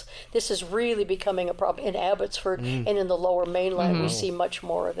homeless. This is really becoming a problem in Abbotsford and in the Lower Mainland. We see much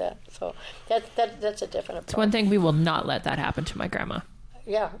more of that. So that's a definite problem. It's one thing, we will not let that happen to my grandma.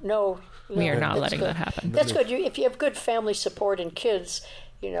 Yeah, no. We are not letting that happen. That's good. If you have good family support and kids,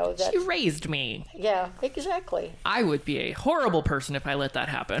 She raised me. Yeah, exactly. I would be a horrible person if I let that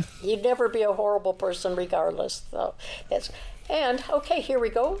happen. You'd never be a horrible person regardless. So and, okay, here we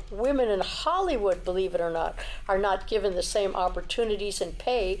go. Women in Hollywood, believe it or not, are not given the same opportunities and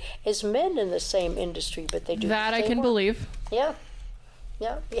pay as men in the same industry, but they do that. I can work. believe. Yeah.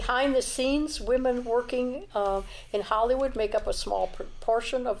 Yeah. Behind the scenes, women working in Hollywood make up a small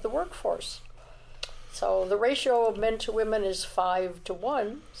portion of the workforce. So the ratio of men to women is 5 to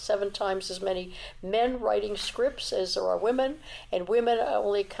 1, 7 times as many men writing scripts as there are women, and women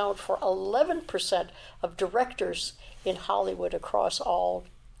only account for 11% of directors in Hollywood across all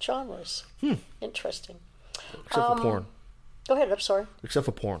genres. Interesting. Except for porn. Go ahead, I'm sorry. Except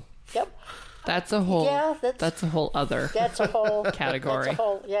for porn. Yep. That's a whole. Yeah, that's a whole other. That's a whole category. That's a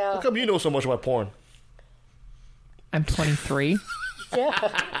whole, yeah. How come you know so much about porn? I'm 23. Yeah.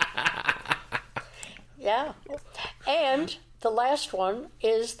 Yeah. And the last one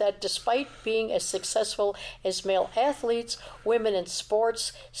is that despite being as successful as male athletes, women in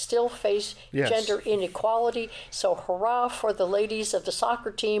sports still face gender inequality. So hurrah for the ladies of the soccer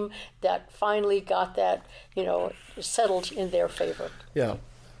team that finally got that, settled in their favor. Yeah.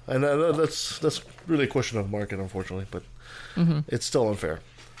 And that's really a question of market, unfortunately, but it's still unfair.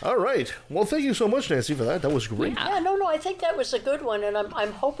 All right. Well, thank you so much, Nancy, for that. That was great. Yeah, no, I think that was a good one, and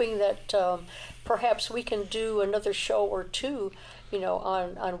I'm hoping that perhaps we can do another show or two,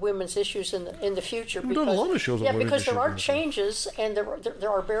 on women's issues in the future. We've done a lot of shows on women's because there issues are changes, and there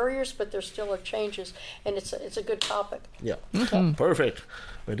are barriers, but there still are changes, and it's a good topic. Yeah. Perfect.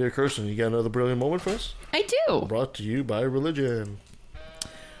 My dear Kirsten, you got another brilliant moment for us? I do. Brought to you by religion.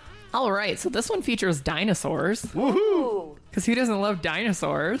 All right, so this one features dinosaurs. Woohoo! Because who doesn't love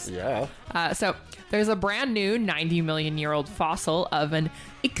dinosaurs? Yeah. So there's a brand new 90 million year old fossil of an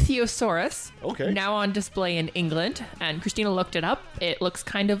ichthyosaurus. Okay. Now on display in England. And Christina looked it up. It looks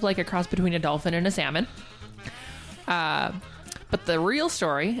kind of like a cross between a dolphin and a salmon. But the real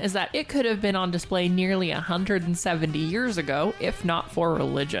story is that it could have been on display nearly 170 years ago, if not for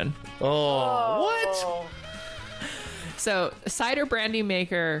religion. Oh, what? So, cider brandy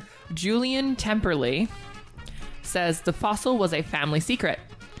maker Julian Temperley says the fossil was a family secret.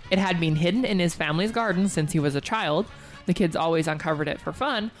 It had been hidden in his family's garden since he was a child. The kids always uncovered it for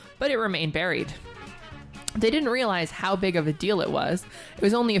fun, but it remained buried. They didn't realize how big of a deal it was. It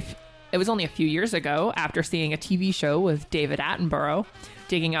was only a few years ago, after seeing a TV show with David Attenborough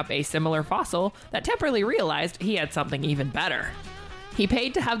digging up a similar fossil, that Temperley realized he had something even better. He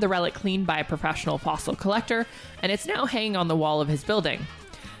paid to have the relic cleaned by a professional fossil collector, and it's now hanging on the wall of his building.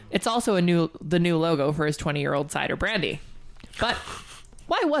 It's also the new logo for his 20-year-old cider brandy. But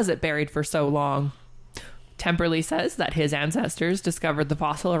why was it buried for so long? Temperley says that his ancestors discovered the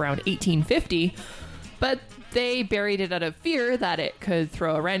fossil around 1850, but they buried it out of fear that it could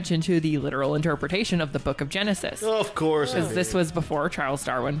throw a wrench into the literal interpretation of the Book of Genesis. Of course. Because this was before Charles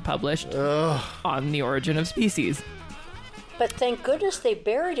Darwin published On the Origin of Species. But thank goodness they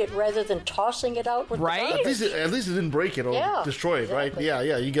buried it rather than tossing it out with the garbage. At least it didn't break it or destroy it, right?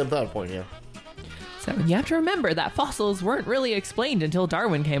 Yeah, you get that point, yeah. So you have to remember that fossils weren't really explained until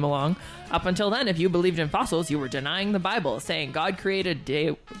Darwin came along. Up until then, if you believed in fossils, you were denying the Bible, saying God created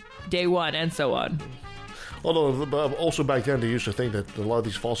day one, and so on. Although, also back then, they used to think that a lot of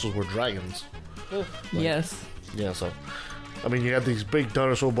these fossils were dragons. Yes. Yeah, so... I mean, you had these big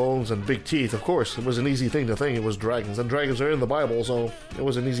dinosaur bones and big teeth. Of course, it was an easy thing to think it was dragons. And dragons are in the Bible, so it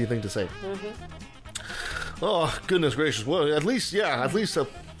was an easy thing to say. Oh, goodness gracious. Well, at least the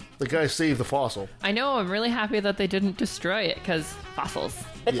guy saved the fossil. I know. I'm really happy that they didn't destroy it, because fossils.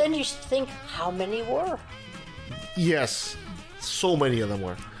 But then you think, how many were? Yes. So many of them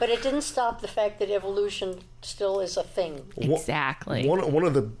were. But it didn't stop the fact that evolution still is a thing. Exactly. One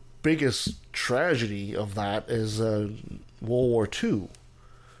of the biggest tragedy of that is... World War II.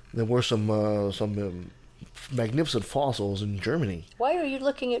 There were some magnificent fossils in Germany. Why are you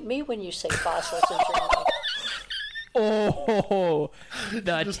looking at me when you say fossils in Germany? Oh,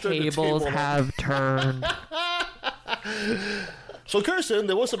 the tables have turned. So, Kirsten,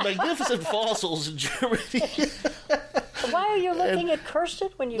 there were some magnificent fossils in Germany. Why are you looking at Kirsten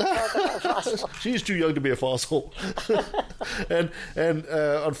when you talk about fossils? She's too young to be a fossil. and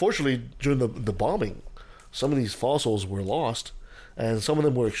unfortunately, during the bombing, some of these fossils were lost, and some of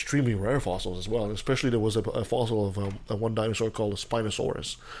them were extremely rare fossils as well. Especially there was a fossil of one dinosaur called a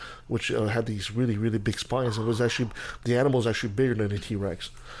Spinosaurus, which had these really, really big spines. It was actually, the animal was actually bigger than a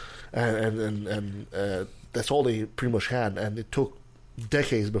T-Rex. And that's all they pretty much had, and it took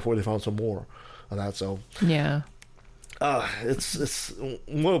decades before they found some more of that. So yeah. It's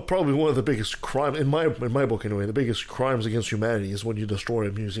probably one of the biggest crimes in my book anyway. The biggest crimes against humanity is when you destroy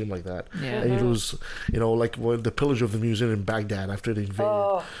a museum like that, and you lose, like when the pillage of the museum in Baghdad after they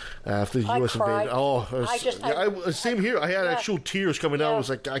invaded, after the U.S. invaded. Same here. I had actual tears coming down. I was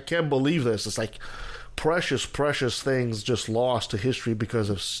like, I can't believe this. It's like precious things just lost to history because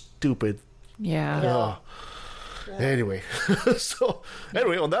of stupid. Anyway,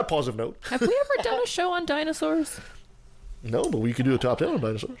 on that positive note, have we ever done a show on dinosaurs? No, but we could do a top 10 on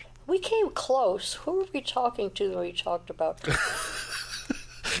dinosaurs. We came close. Who were we talking to when we talked about?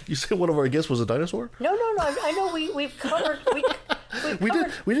 You said one of our guests was a dinosaur? No. I know we've covered.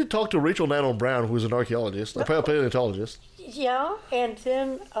 We did talk to Rachel Nano Brown, who is an archaeologist, a paleontologist. Yeah, and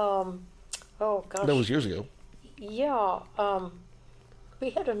then oh gosh, that was years ago. Yeah, we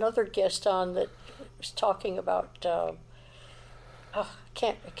had another guest on that was talking about. I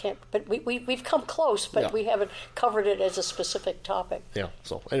can't. But we've come close, but we haven't covered it as a specific topic. Yeah.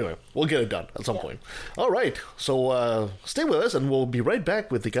 So anyway, we'll get it done at some point. All right. So stay with us, and we'll be right back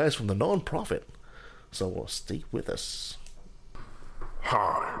with the guys from the nonprofit. So stay with us.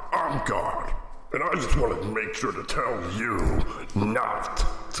 Hi, I'm God, and I just wanted to make sure to tell you not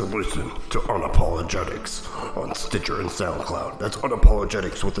to listen to Unapologetics on Stitcher and SoundCloud. That's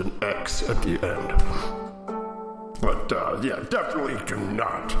Unapologetics with an X at the end. But, definitely do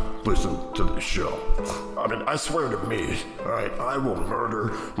not listen to this show. I mean, I swear to me, alright, I will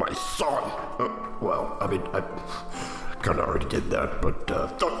murder my son. I kind of already did that, but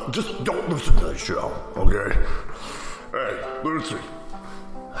just don't listen to this show, okay? Hey, Lucy.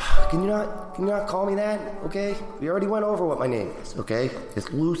 Can you not call me that, okay? We already went over what my name is, okay?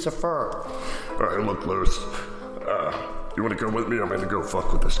 It's Lucifer. Alright, look, Luce. You want to come with me? I'm going to go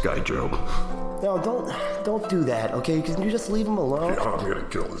fuck with this guy, Joe. No, don't do that, okay? Can you just leave him alone? Yeah, I'm gonna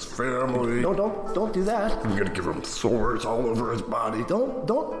kill his family. No, don't do that. I'm gonna give him sores all over his body. Don't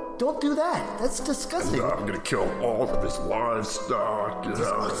do that. That's disgusting. And, I'm gonna kill all of his livestock.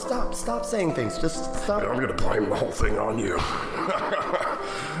 Stop saying things. Just stop. Yeah, I'm gonna blame the whole thing on you.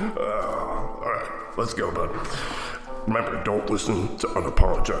 All right, let's go, bud. Remember, don't listen to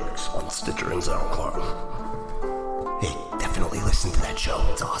Unapologetics on Stitcher and SoundCloud. Hey, definitely listen to that show.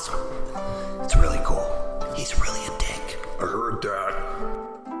 It's awesome. It's really cool. He's really a dick. I heard that.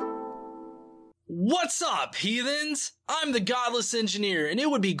 What's up, heathens? I'm the Godless Engineer, and it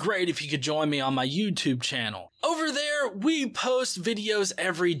would be great if you could join me on my YouTube channel. Over there, we post videos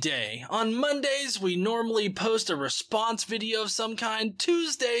every day. On Mondays, we normally post a response video of some kind.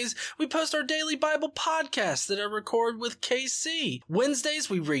 Tuesdays, we post our daily Bible podcast that I record with KC. Wednesdays,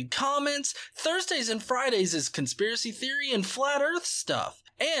 we read comments. Thursdays and Fridays is conspiracy theory and flat earth stuff.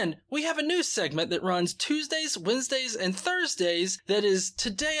 And we have a new segment that runs Tuesdays, Wednesdays, and Thursdays that is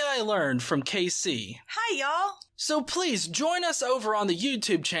Today I Learned from KC. Hi, y'all. So please join us over on the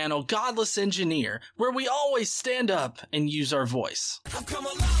YouTube channel Godless Engineer, where we always stand up and use our voice. I've come a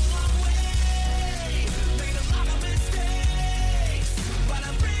long way, made a lot of mistakes, but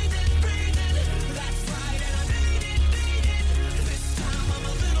I'm breathing, that's right, and I made it. This time I'm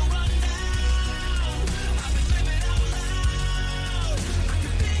a little run down, I've been living out loud, I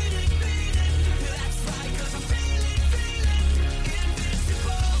can beat it, that's right, 'cause I'm feeling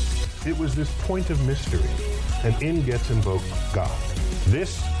invincible. It was this point of mystery, and in gets invoked God.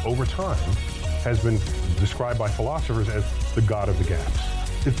 This, over time, has been described by philosophers as the God of the gaps.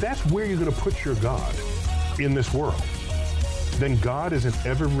 If that's where you're going to put your God in this world, then God is an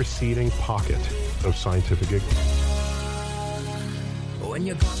ever-receding pocket of scientific ignorance. When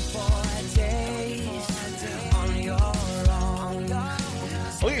you're gone for days on your own.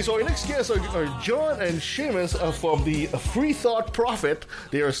 Okay, so our next guests are John and Seamus from the Free Thought Prophet.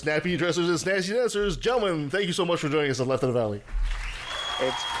 They are snappy dressers and snazzy dancers. Gentlemen, thank you so much for joining us on Left of the Valley.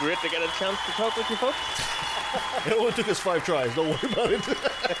 It's great to get a chance to talk with you folks. It only took us 5 tries. Don't worry about it.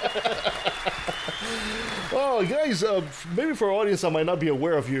 Oh, guys, maybe for our audience that might not be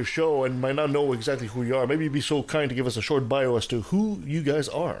aware of your show and might not know exactly who you are, maybe you'd be so kind to give us a short bio as to who you guys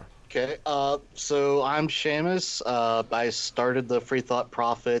are. Okay, so I'm Seamus. I started the Free Thought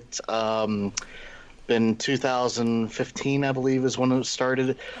Prophet in 2015, I believe, is when it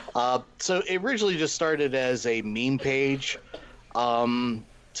started. So it originally just started as a meme page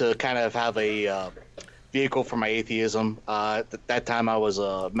to kind of have a vehicle for my atheism. At that time, I was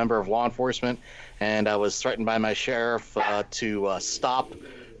a member of law enforcement, and I was threatened by my sheriff to stop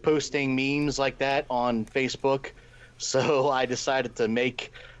posting memes like that on Facebook. So I decided to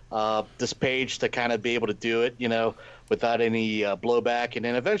make this page to kind of be able to do it, without any blowback, and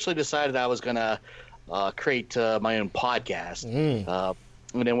then eventually decided I was going to create my own podcast.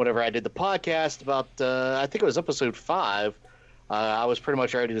 And then whenever I did the podcast about, I think it was episode 5, I was pretty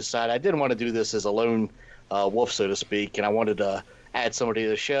much already decided I didn't want to do this as a lone wolf, so to speak, and I wanted to add somebody to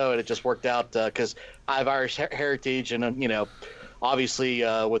the show, and it just worked out because I have Irish heritage, and obviously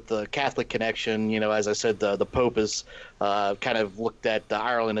with the Catholic connection, as I said, the Pope is kind of looked at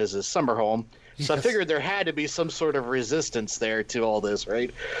Ireland as his summer home. So I figured there had to be some sort of resistance there to all this,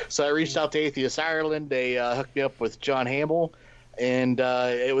 right? So I reached out to Atheist Ireland. They hooked me up with John Hamill, and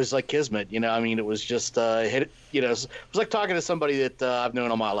it was like kismet. It was just it was like talking to somebody that I've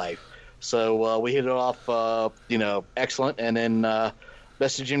known all my life. So we hit it off, excellent, and then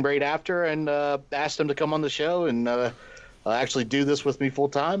messaging right after and asked him to come on the show and actually do this with me full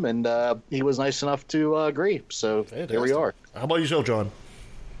time, and he was nice enough to agree. So here we are. How about yourself, John?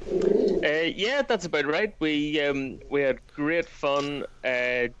 Yeah, that's about right. We had great fun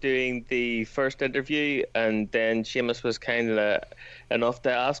doing the first interview, and then Seamus was kind enough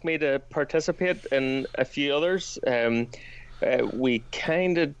to ask me to participate in a few others. We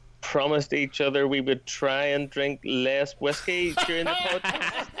kind of promised each other we would try and drink less whiskey during the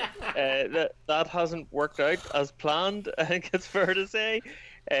podcast. That hasn't worked out as planned, I think it's fair to say.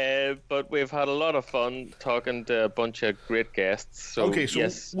 But we've had a lot of fun talking to a bunch of great guests. So,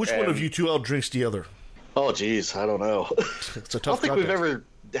 yes, which one of you two outdrinks the other? Oh, geez, I don't know. It's a tough I don't think contest. we've ever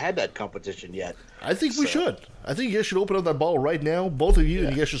had that competition yet. I think we should. I think you guys should open up that bottle right now, both of you, and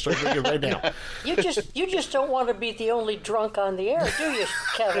you guys should start drinking right now. You just don't want to be the only drunk on the air, do you,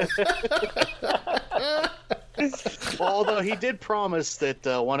 Kevin? Well, although he did promise that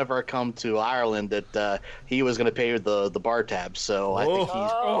whenever I come to Ireland that he was going to pay the bar tab, so I think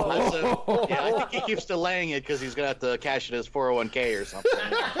I think he keeps delaying it because he's going to have to cash in his 401k or something.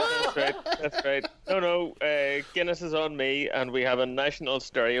 That's right. No, Guinness is on me, and we have a national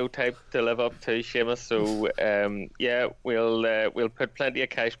stereotype to live up to, Seamus. So we'll put plenty of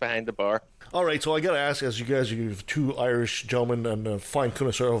cash behind the bar. All right, so I got to ask, as you guys are two Irish gentlemen and a fine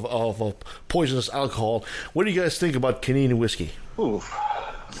connoisseur of poisonous alcohol, what do you guys think about Canadian whiskey? Oof.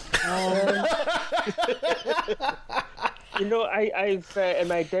 I've in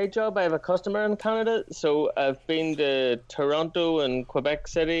my day job, I have a customer in Canada, so I've been to Toronto and Quebec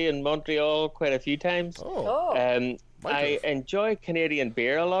City and Montreal quite a few times. I enjoy Canadian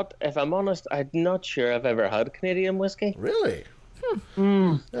beer a lot. If I'm honest, I'm not sure I've ever had Canadian whiskey. Really?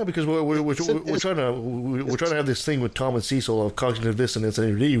 Yeah, because we're trying to have this thing with Tom and Cecil of cognitive dissonance,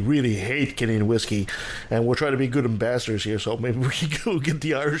 and they really hate Canadian whiskey, and we're trying to be good ambassadors here. So maybe we can go get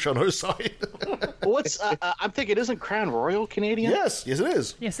the Irish on our side. I'm thinking, isn't Crown Royal Canadian? Yes, it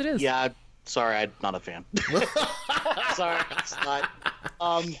is. Yes, it is. Yeah, sorry, I'm not a fan. Sorry, it's not.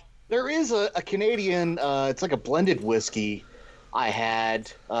 There is a Canadian. It's like a blended whiskey I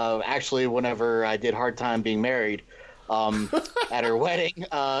had actually whenever I did Hard Time Being Married. At her wedding,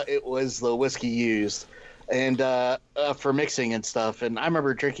 it was the whiskey used, and for mixing and stuff. And I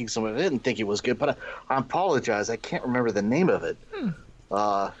remember drinking some of it and think it was good, but I apologize, I can't remember the name of it.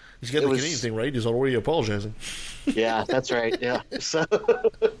 He's got the Canadian thing right. He's already apologizing. Yeah, that's right. Yeah. So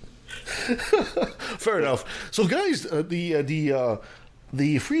fair enough. So, guys, the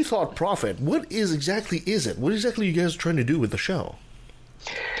Free Thought Prophet. What exactly is it? What exactly are you guys trying to do with the show?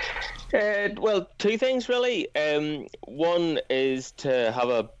 Well, two things really. One is to have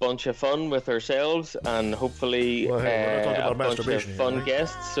a bunch of fun with ourselves and hopefully a bunch of fun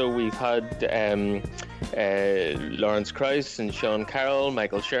guests. So we've had Lawrence Krauss and Sean Carroll,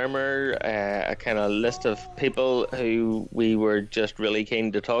 Michael Shermer, a kind of list of people who we were just really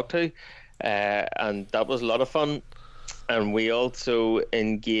keen to talk to, and that was a lot of fun. And we also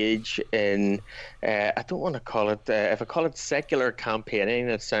engage in, I don't want to call it, if I call it secular campaigning,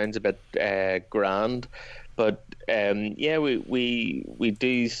 it sounds a bit grand. But we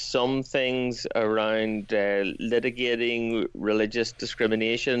do some things around litigating religious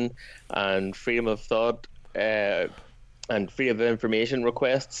discrimination and freedom of thought and freedom of information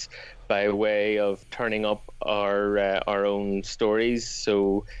requests by way of turning up our own stories.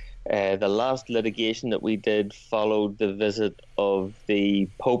 So the last litigation that we did followed the visit of the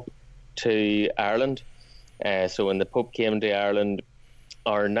Pope to Ireland. So when the Pope came to Ireland,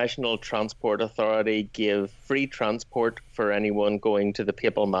 our National Transport Authority gave free transport for anyone going to the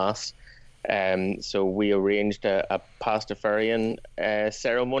Papal Mass. So we arranged a Pastafarian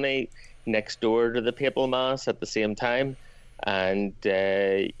ceremony next door to the Papal Mass at the same time. And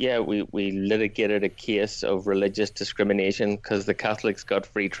we litigated a case of religious discrimination because the Catholics got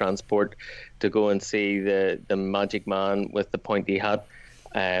free transport to go and see the magic man with the pointy hat,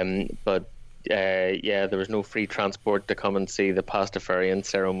 but there was no free transport to come and see the Pastafarian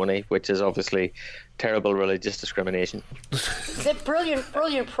ceremony, which is obviously terrible religious discrimination. That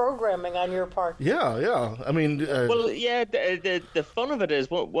brilliant programming on your part. Yeah. I mean, the fun of it is,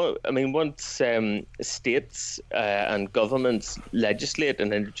 once states and governments legislate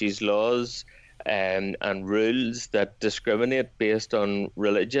and introduce laws and rules that discriminate based on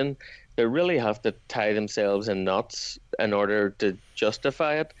religion, they really have to tie themselves in knots in order to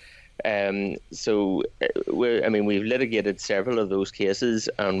justify it. We've litigated several of those cases,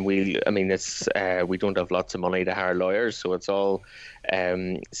 and we don't have lots of money to hire lawyers, so it's all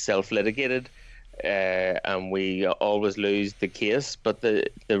self-litigated, and we always lose the case. But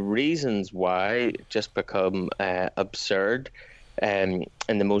the reasons why just become absurd. In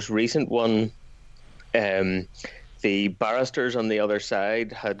the most recent one, the barristers on the other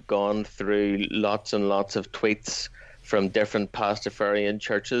side had gone through lots and lots of tweets from different Pastafarian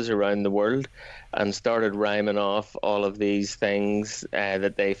churches around the world and started rhyming off all of these things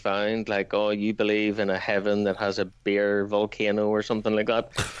that they found, like, oh, you believe in a heaven that has a beer volcano or something like that.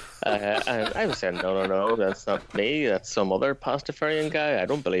 And I was saying, no, that's not me. That's some other Pastafarian guy. I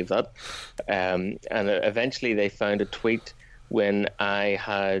don't believe that. And eventually they found a tweet when I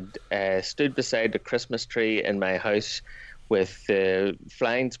had stood beside the Christmas tree in my house with the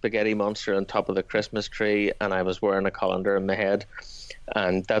flying spaghetti monster on top of the Christmas tree, and I was wearing a colander in my head.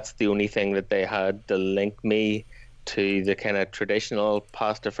 And that's the only thing that they had to link me to the kind of traditional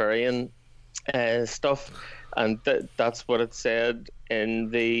Pastafarian stuff. And that's what it said in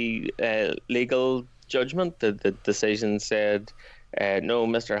the legal judgment. The decision said, no,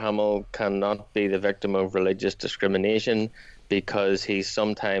 Mr. Hamill cannot be the victim of religious discrimination because he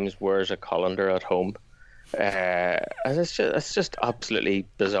sometimes wears a colander at home. And it's just absolutely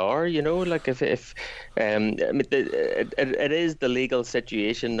bizarre, like it is the legal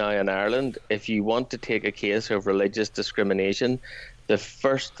situation now in Ireland. If you want to take a case of religious discrimination, the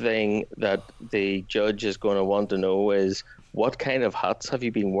first thing that the judge is going to want to know is, what kind of hats have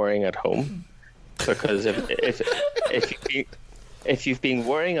you been wearing at home? Because if you've been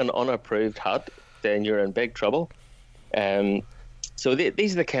wearing an unapproved hat, then you're in big trouble. So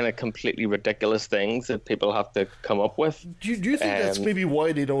these are the kind of completely ridiculous things that people have to come up with. Do you think that's maybe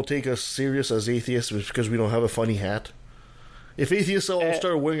why they don't take us serious as atheists, because we don't have a funny hat? If atheists all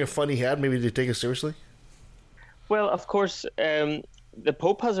start wearing a funny hat, maybe they take us seriously? Well, of course, the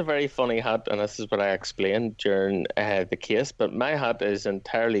Pope has a very funny hat, and this is what I explained during the case, but my hat is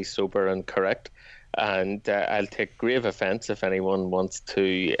entirely sober and correct. And I'll take grave offence if anyone wants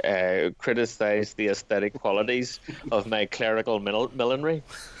to criticise the aesthetic qualities of my clerical millinery.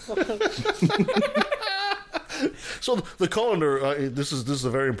 So the colander, this is a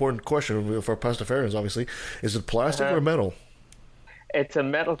very important question for Pastafarians, obviously. Is it plastic or metal? It's a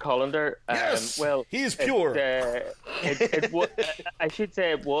metal colander. Yes! Well, he is pure. I should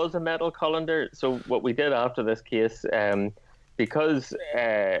say it was a metal colander. So what we did after this case... because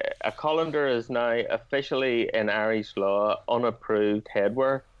a colander is now officially in Irish law unapproved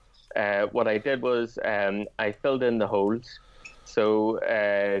headwear, what I did was I filled in the holes. So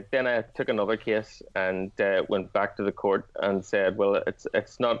then I took another case and went back to the court and said, well,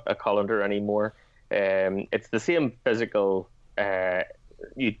 it's not a colander anymore. It's the same physical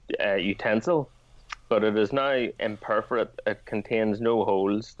utensil, but it is now imperforate. It contains no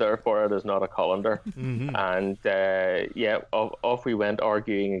holes, therefore it is not a colander. Mm-hmm. And off we went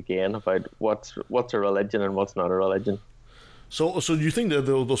arguing again about what's a religion and what's not a religion. So do you think that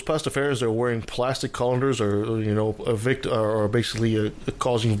those Pastafarians that are wearing plastic colanders are basically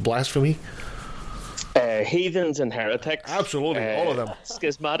causing blasphemy? Heathens and heretics. Absolutely, all of them.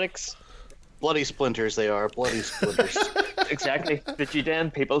 Schismatics. Bloody splinters they are, bloody splinters. Exactly, the Judean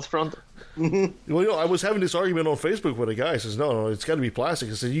People's Front. Well, I was having this argument on Facebook with a guy. He says, no, it's got to be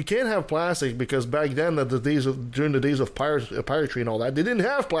plastic. I said, you can't have plastic because back then, during the days of piracy and all that, they didn't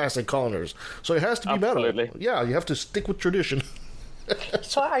have plastic colanders. So it has to be metal. Yeah, you have to stick with tradition.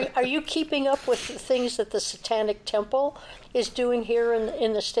 So are you keeping up with the things that the Satanic Temple is doing here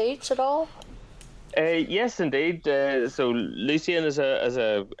in the States at all? Yes, indeed. So Lucian is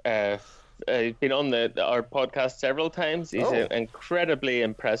been on our podcast several times. He's an incredibly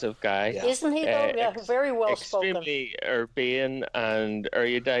impressive guy. Yeah. Isn't he, though? Yeah, very well spoken. Extremely urbane and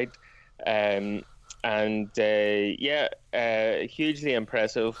erudite. Hugely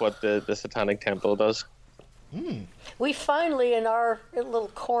impressive what the Satanic Temple does. We finally, in our little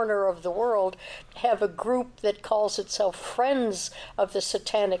corner of the world, have a group that calls itself Friends of the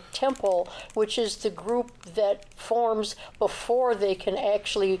Satanic Temple, which is the group that forms before they can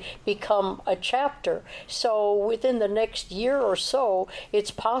actually become a chapter. So within the next year or so,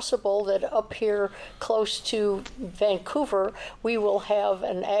 it's possible that up here close to Vancouver, we will have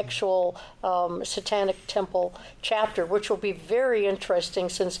an actual Satanic Temple chapter, which will be very interesting,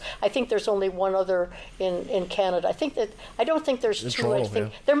 since I think there's only one other in Canada. I don't think there's two. Toronto, I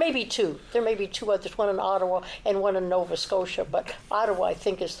think there may be two. There may be two others, one in Ottawa and one in Nova Scotia. But Ottawa, I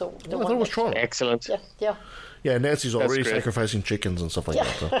think, is the one. I thought it was Toronto. Excellent. Yeah. Yeah, Nancy's already great. sacrificing chickens and stuff like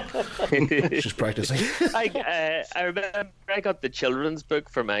that. So. She's practicing. I remember I got the children's book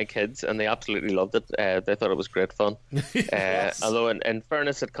for my kids, and they absolutely loved it. They thought it was great fun. Yes. Although, in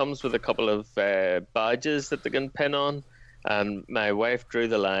fairness, it comes with a couple of badges that they can pin on. And my wife drew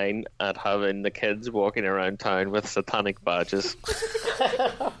the line at having the kids walking around town with satanic badges.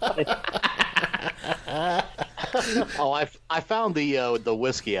 I found the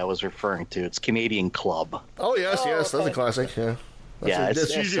whiskey I was referring to. It's Canadian Club. Oh yes, that's a classic. Yeah,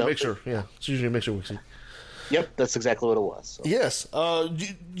 that's usually a mixer. Yeah, it's usually a mixer whiskey. Yep, that's exactly what it was. So. Yes,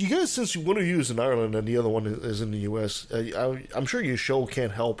 you guys, since one of you is in Ireland and the other one is in the U.S., I'm sure your show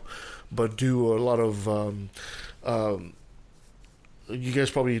can't help but do a lot of. You guys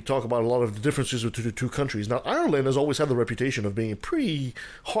probably talk about a lot of the differences between the two countries. Now, Ireland has always had the reputation of being pretty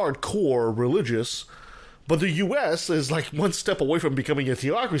hardcore religious, but the U.S. is like one step away from becoming a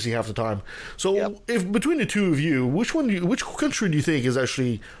theocracy half the time. So, if between the two of you, which country do you think is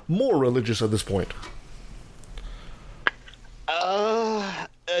actually more religious at this point?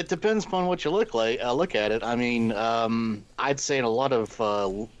 It depends upon what you look at it. I mean, I'd say in a lot of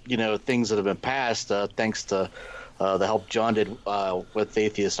things that have been passed, thanks to the help John did with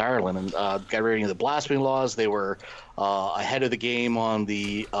Atheist Ireland, and got rid of the blasphemy laws. They were ahead of the game on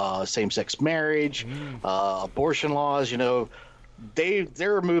the same-sex marriage, abortion laws.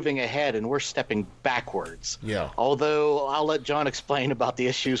 They're moving ahead, and we're stepping backwards. Yeah. Although I'll let John explain about the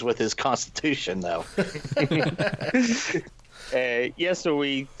issues with his constitution, though. So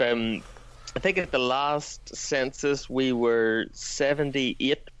we've. I think at the last census we were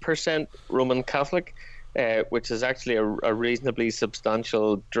 78% Roman Catholic. Which is actually a reasonably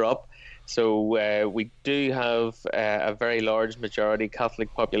substantial drop. So we do have a very large majority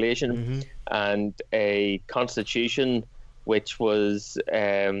Catholic population and a constitution which was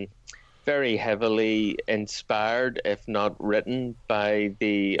very heavily inspired, if not written, by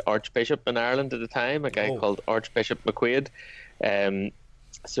the Archbishop in Ireland at the time, a guy called Archbishop McQuaid.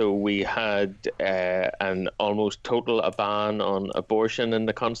 So we had an almost total ban on abortion in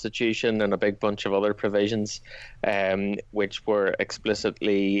the Constitution and a big bunch of other provisions which were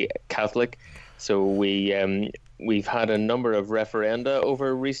explicitly Catholic. So we've had a number of referenda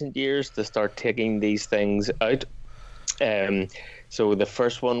over recent years to start taking these things out. So the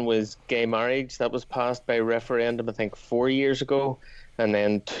first one was gay marriage. That was passed by referendum, I think, 4 years ago. And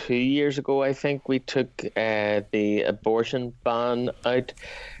then 2 years ago, I think, we took the abortion ban out.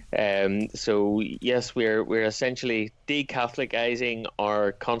 So yes, we're essentially de-Catholicizing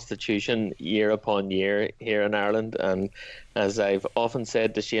our constitution year upon year here in Ireland. And as I've often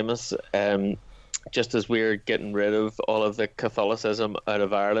said to Seamus, just as we're getting rid of all of the Catholicism out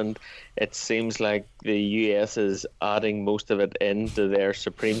of Ireland, it seems like the US is adding most of it into their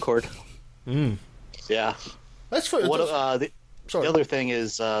Supreme Court. Yeah, that's for the other thing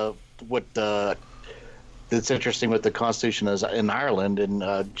is that's interesting with the Constitution is in Ireland,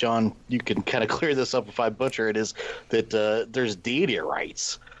 and John, you can kind of clear this up if I butcher it, is that there's deity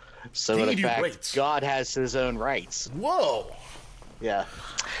rights. So deity in fact, rights. God has his own rights. Whoa. Yeah.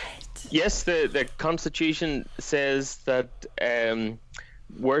 Yes, the Constitution says that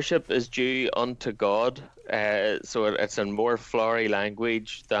worship is due unto God. So it's in more flowery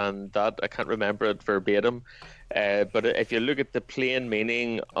language than that. I can't remember it verbatim. But if you look at the plain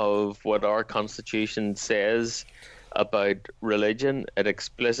meaning of what our Constitution says about religion, it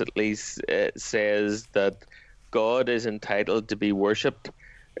explicitly says that God is entitled to be worshipped,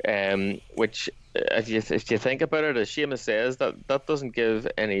 which, if you think about it, as Seamus says, that doesn't give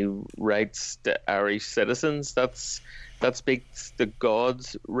any rights to Irish citizens. That speaks to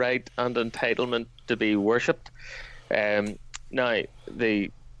God's right and entitlement to be worshipped. Now,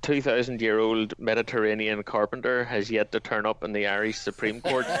 the 2,000-year-old Mediterranean carpenter has yet to turn up in the Irish Supreme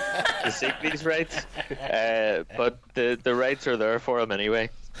Court to seek these rights, but the rights are there for him anyway.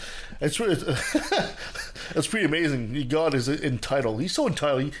 It's pretty amazing. God is entitled. He's so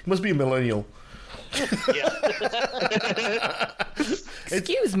entitled. He must be a millennial.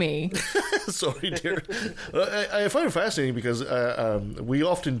 Excuse me. Sorry, dear. I find it fascinating because we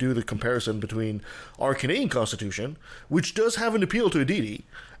often do the comparison between our Canadian Constitution, which does have an appeal to a deity,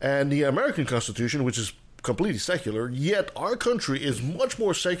 and the American Constitution, which is completely secular. Yet our country is much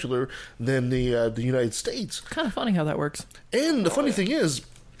more secular than the United States. Kind of funny how that works. And the funny thing is,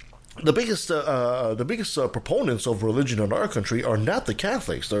 the biggest proponents of religion in our country are not the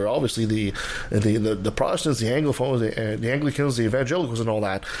Catholics. They're obviously the Protestants, the Anglophones, the Anglicans, the Evangelicals, and all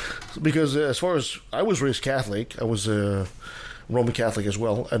that. Because as far as I was raised Catholic, I was Roman Catholic as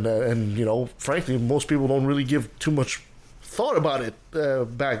well, and you know, frankly, most people don't really give too much thought about it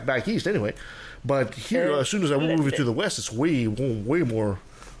back east anyway. But here, as soon as I move to the west, it's way more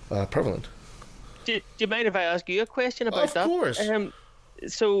prevalent. Do you mind if I ask you a question about that? Of course.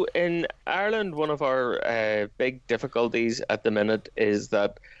 So in Ireland, one of our big difficulties at the minute is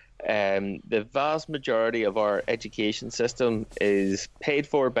that the vast majority of our education system is paid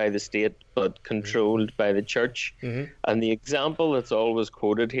for by the state but controlled by the church. Mm-hmm. And the example that's always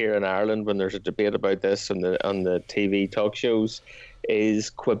quoted here in Ireland when there's a debate about this on the TV talk shows is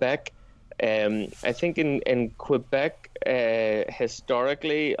Quebec. I think in Quebec,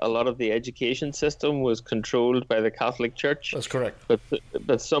 historically, a lot of the education system was controlled by the Catholic Church. That's correct.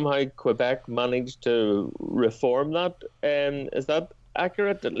 But somehow Quebec managed to reform that. Is that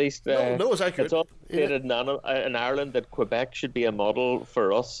accurate? At least no, it's accurate. It's all stated in Ireland that Quebec should be a model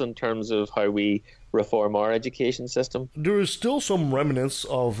for us in terms of how we reform our education system. There is still some remnants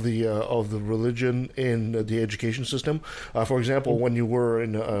of the religion in the education system. For example, when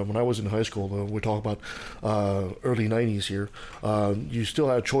I was in high school, we're talking about early 90s here, you still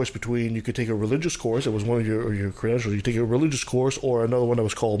had a choice between, you could take a religious course, it was one of your credentials, you take a religious course or another one that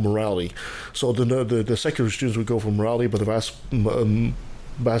was called morality. So the secular students would go for morality, but the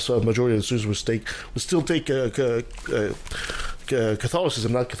vast majority of the students would still take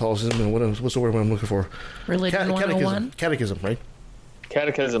Catholicism, not Catholicism. What's the word I'm looking for? Religion 101? Catechism, right?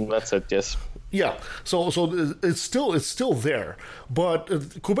 Catechism, that's it, yes. Yeah, so it's still there,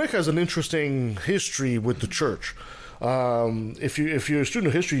 but Quebec has an interesting history with the church. If you're a student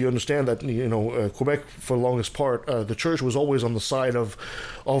of history, you understand that Quebec, for the longest part, the church was always on the side of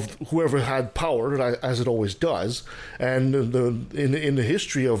whoever had power, as it always does. And in the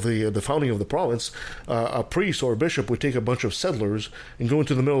history of the founding of the province, a priest or a bishop would take a bunch of settlers and go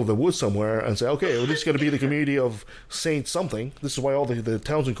into the middle of the woods somewhere and say, okay, well, this is going to be the community of Saint something. This is why all the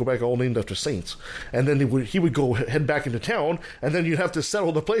towns in Quebec are all named after saints. And then he would go head back into town, and then you'd have to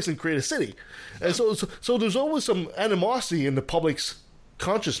settle the place and create a city. And so there's always some animosity in the public's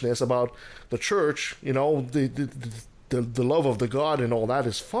consciousness about the church. The love of the God and all that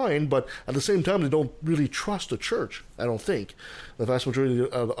is fine, but at the same time, they don't really trust the church, I don't think, the vast majority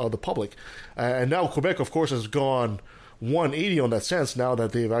of the public. And now Quebec, of course, has gone 180 on that sense now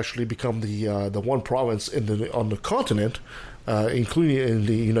that they've actually become the one province on the continent, including in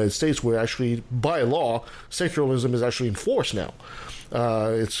the United States, where actually, by law, secularism is actually enforced now.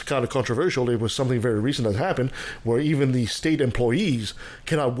 It's kind of controversial. It was something very recent that happened where even the state employees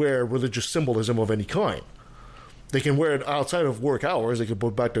cannot wear religious symbolism of any kind. They can wear it outside of work hours. They can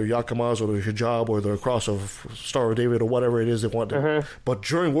put back their yakimas or their hijab or their cross of Star of David or whatever it is they want. But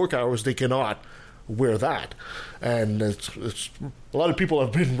during work hours, they cannot wear that. And it's a lot of people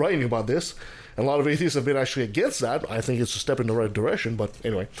have been writing about this. And a lot of atheists have been actually against that. I think it's a step in the right direction. But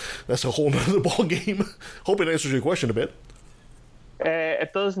anyway, that's a whole other ball game. Hope it answers your question a bit.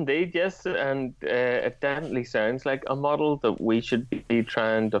 It does indeed, yes, and it definitely sounds like a model that we should be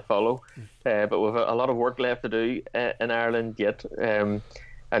trying to follow, but we've a lot of work left to do in Ireland yet.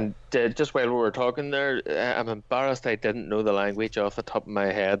 And just while we were talking there, I'm embarrassed I didn't know the language off the top of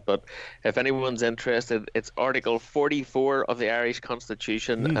my head, but if anyone's interested, it's Article 44 of the Irish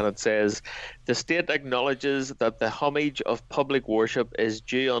Constitution, and it says, "The state acknowledges that the homage of public worship is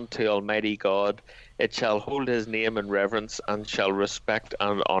due unto Almighty God. It shall hold his name in reverence and shall respect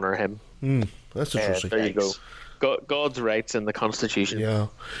and honour him." That's interesting. There you go. God's rights in the Constitution. Yeah.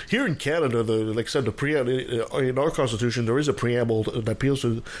 Here in Canada, like I said, in our Constitution, there is a preamble that appeals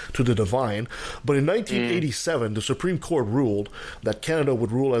to the divine. But in 1987, the Supreme Court ruled that Canada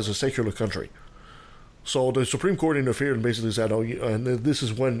would rule as a secular country. So the Supreme Court interfered and basically said, and this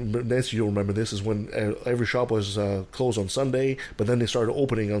is when, Nancy, you'll remember this, is when every shop was closed on Sunday, but then they started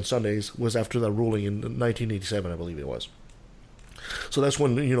opening on Sundays, was after that ruling in 1987, I believe it was. So that's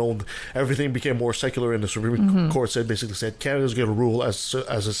when, everything became more secular, and the Supreme Court basically said Canada's going to rule as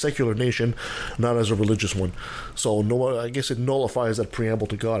a secular nation, not as a religious one. So I guess it nullifies that preamble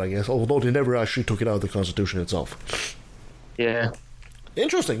to God, I guess, although they never actually took it out of the Constitution itself. Yeah.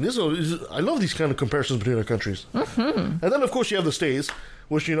 Interesting. I love these kind of comparisons between our countries. Mm-hmm. And then, of course, you have the states,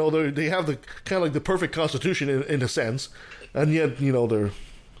 which, they have the kind of like the perfect constitution in a sense, and yet, they're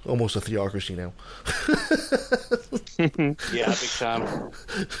almost a theocracy now. Yeah, big time.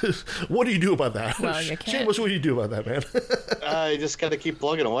 What do you do about that? Well, you can't. Seamus, what do you do about that, man? You just got to keep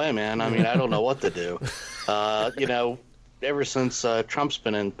plugging away, man. I mean, I don't know what to do. Ever since Trump's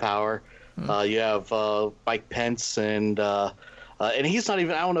been in power, you have Mike Pence, and he's not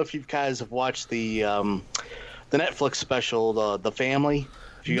even. I don't know if you guys have watched the Netflix special, The Family.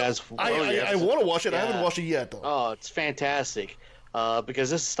 If you guys, I want to watch it. Yeah. I haven't watched it yet, though. Oh, it's fantastic. Because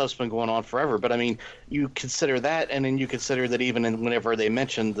this stuff's been going on forever. But I mean, you consider that, and then you consider that even whenever they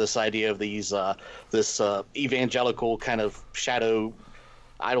mentioned this idea of this evangelical kind of shadow,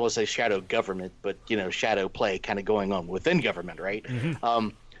 I don't want to say shadow government, but shadow play kind of going on within government, right? Mm-hmm.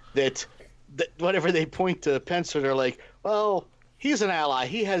 That whenever they point to Pence, they're like, well, he's an ally.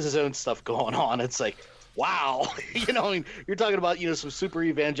 He has his own stuff going on. It's like, wow, you're talking about some super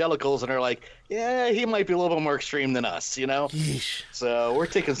evangelicals, and they're like, yeah, he might be a little bit more extreme than us, Yeesh. So we're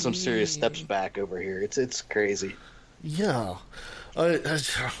taking some serious steps back over here. It's crazy. Yeah.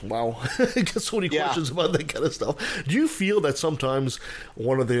 Wow. I get so many questions about that kind of stuff. Do you feel that sometimes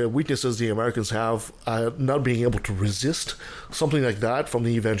one of the weaknesses the Americans have, not being able to resist something like that from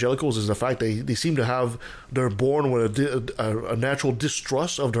the evangelicals, is the fact they seem to have, they're born with a natural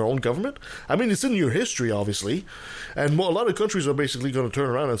distrust of their own government? I mean, it's in your history, obviously, and a lot of countries are basically going to turn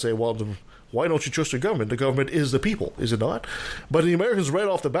around and say, well, why don't you trust your government? The government is the people, is it not? But the Americans, right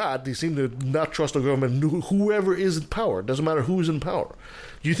off the bat, they seem to not trust the government, whoever is in power. It doesn't matter who's in power.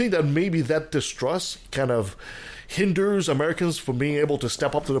 Do you think that maybe that distrust kind of hinders Americans from being able to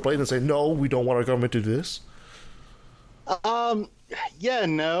step up to the plate and say, no, we don't want our government to do this? Yeah,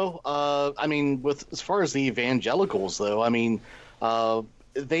 no. I mean, as far as the evangelicals, though, I mean,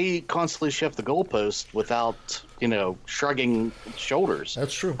 they constantly shift the goalpost without, shrugging shoulders.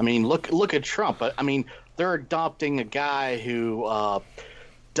 That's true. I mean, look at Trump. I mean, they're adopting a guy who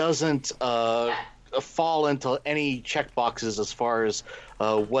doesn't fall into any check boxes as far as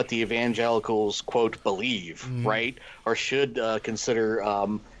what the evangelicals, quote, believe, right? Or should consider,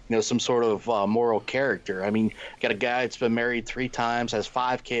 some sort of moral character. I mean, got a guy that's been married 3 times, has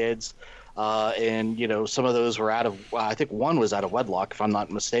 5 kids. And some of those were out of I think one was out of wedlock, if I'm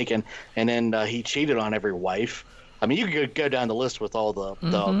not mistaken, and then he cheated on every wife. I mean, you could go down the list with all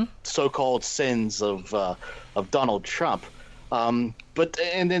the so-called sins of Donald Trump. But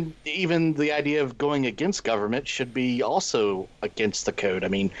then even the idea of going against government should be also against the code. I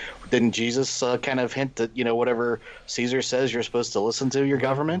mean, didn't Jesus kind of hint that whatever Caesar says, you're supposed to listen to your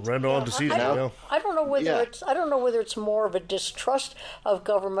government? Right on to Caesar. I don't know whether it's more of a distrust of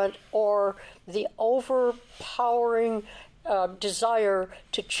government or the overpowering desire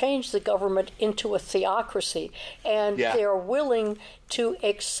to change the government into a theocracy, and they're willing to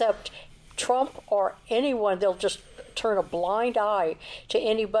accept Trump or anyone. They'll just turn a blind eye to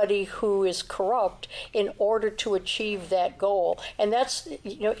anybody who is corrupt in order to achieve that goal. And that's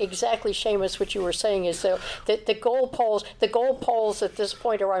exactly, Seamus, what you were saying is that the goalposts at this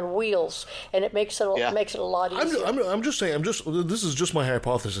point are on wheels, and it makes it a lot easier. I'm just saying, this is just my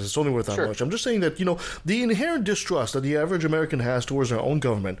hypothesis. It's only worth that much. I'm just saying that the inherent distrust that the average American has towards their own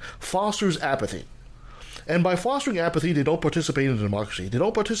government fosters apathy. And by fostering apathy, they don't participate in democracy. They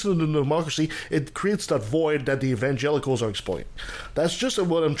don't participate in democracy. It creates that void that the evangelicals are exploiting. That's just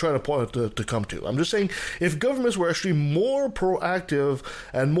what I'm trying to point to come to. I'm just saying, if governments were actually more proactive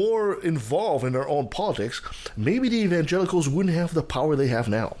and more involved in their own politics, maybe the evangelicals wouldn't have the power they have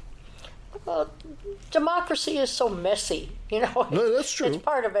now. Democracy is so messy, No, that's true. It's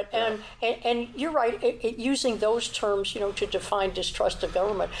part of it, and you're right. Using those terms, to define distrust of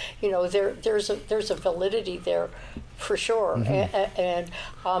government, there's a validity there, for sure. Mm-hmm. And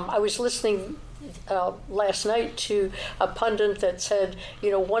I was listening last night to a pundit that said,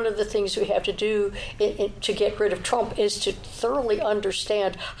 one of the things we have to do to get rid of Trump is to thoroughly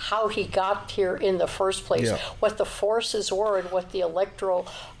understand how he got here in the first place, what the forces were and what the electoral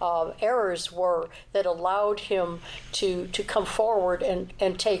errors were that allowed him to come forward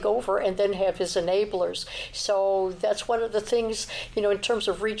and take over and then have his enablers. So that's one of the things, in terms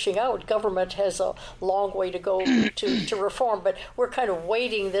of reaching out, government has a long way to go to reform, but we're kind of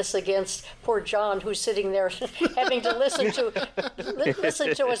weighting this against poor John, who's sitting there having to listen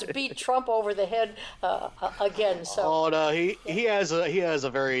to us beat Trump over the head again. So, no, he has a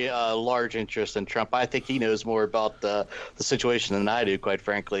very large interest in Trump. I think he knows more about the situation than I do, quite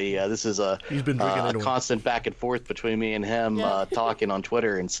frankly. This is he's been drinking a constant back and forth between me and him talking on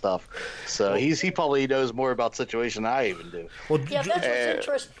Twitter and stuff. So he probably knows more about the situation than I even do. Well, that's what's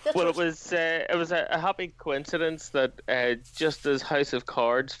interesting. It was a happy coincidence that just as House of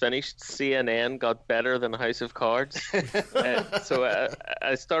Cards finished, CNN got better than House of Cards. So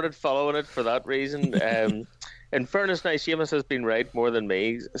I started following it for that reason. In fairness, now Seamus has been right more than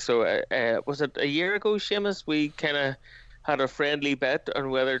me. So was it a year ago, Seamus? We kind of had a friendly bet on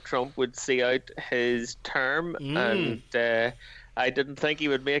whether Trump would see out his term, and I didn't think he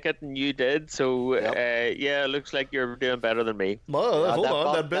would make it, and you did. So it looks like you're doing better than me. Well, hold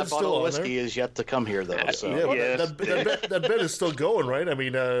on, that bet's still on whiskey is yet to come here, though. So. That bet is still going, right? I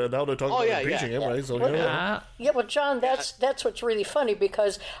mean, now they're talking about impeaching him, right? So well, John, that's what's really funny,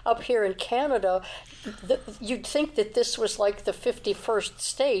 because up here in Canada, you'd think that this was like the 51st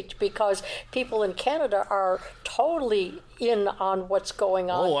state, because people in Canada are totally in on what's going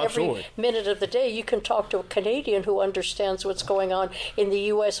on every minute of the day. You can talk to a Canadian who understands what's going on in the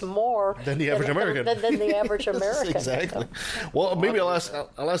U.S. more than the average American. Than the average American. Exactly. Well, maybe I'll ask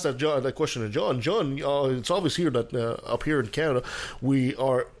that question to John. John, it's obvious here that up here in Canada, we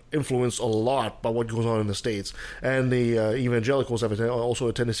are influenced a lot by what goes on in the States, and the evangelicals have also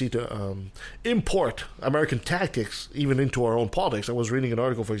a tendency to import American tactics even into our own politics. I was reading an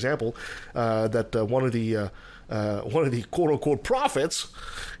article, for example, that one of the quote-unquote prophets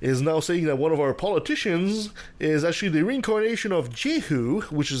is now saying that one of our politicians is actually the reincarnation of Jehu,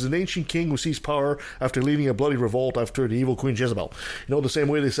 which is an ancient king who seized power after leading a bloody revolt after the evil Queen Jezebel. You know, the same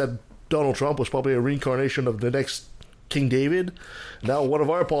way they said Donald Trump was probably a reincarnation of the next King David. Now one of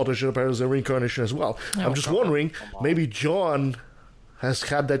our politicians apparently is a reincarnation as well. I'm just wondering, maybe John has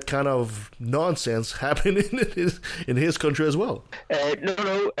had that kind of nonsense happen in his country as well.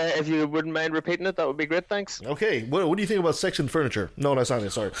 No. If you wouldn't mind repeating it, that would be great. Thanks. Okay. What do you think about sex and furniture? No, that's not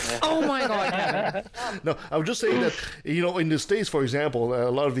it. Sorry. Oh my God, Kevin. No, I was just saying that, in the States, for example, a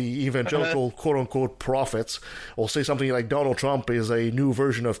lot of the evangelical quote-unquote prophets will say something like Donald Trump is a new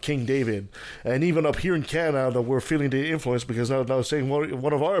version of King David. And even up here in Canada, that we're feeling the influence, because now saying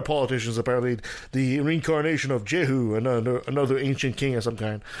one of our politicians apparently the reincarnation of Jehu, another ancient king of some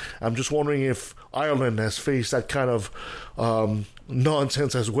kind. I'm just wondering if Ireland has faced that kind of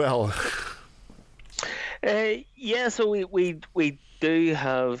nonsense as well. So we do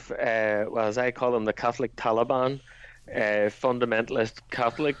have, as I call them, the Catholic Taliban, fundamentalist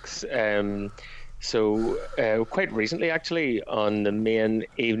Catholics. So quite recently, actually, on the main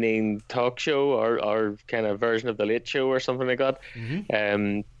evening talk show, or kind of version of the Late Show or something like that,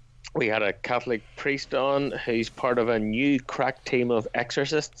 we had a Catholic priest on who's part of a new crack team of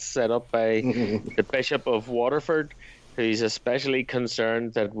exorcists set up by the Bishop of Waterford, who's especially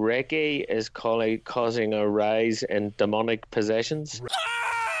concerned that Reiki is causing a rise in demonic possessions.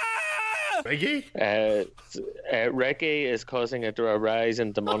 Reiki? Reiki is causing a rise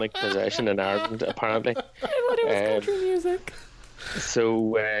in demonic possession in Ireland, apparently. I thought it was country music.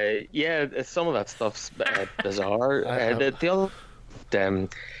 So, some of that stuff's bizarre. The other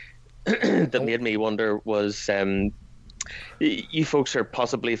that made me wonder was you folks are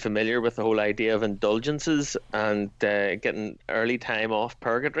possibly familiar with the whole idea of indulgences and getting early time off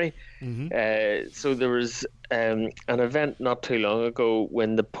purgatory. So there was an event not too long ago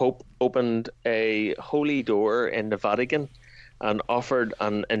when the Pope opened a holy door in the Vatican and offered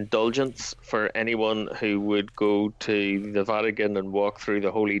an indulgence for anyone who would go to the Vatican and walk through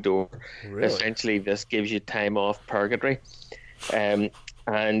the holy door. Really? Essentially, this gives you time off purgatory.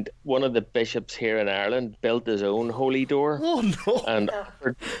 And one of the bishops here in Ireland built his own holy door and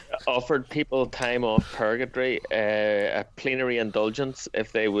offered people time off purgatory, a plenary indulgence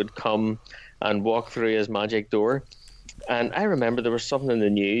if they would come and walk through his magic door. And I remember there was something in the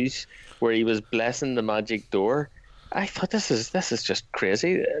news where he was blessing the magic door. I thought this is just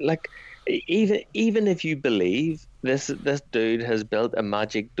crazy. Like, even if you believe this dude has built a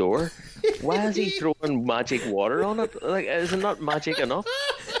magic door, why is he throwing magic water on it? Like, is it not magic enough?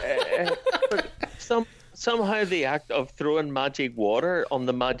 But somehow the act of throwing magic water on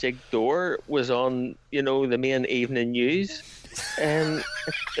the magic door was on, the main evening news, and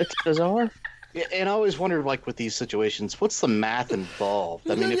it's bizarre. Yeah, and I always wondered, like, with these situations, what's the math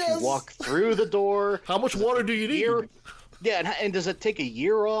involved? I mean, if you walk through the door, how much water do you need? Yeah, and does it take a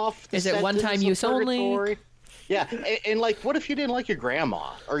year off? Is it one-time use only? Yeah, and like, what if you didn't like your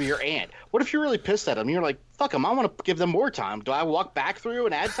grandma or your aunt? What if you're really pissed at them? You're like, fuck them, I want to give them more time. Do I walk back through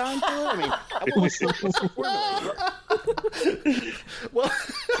and add time to it? I mean, what's the formula here? Well,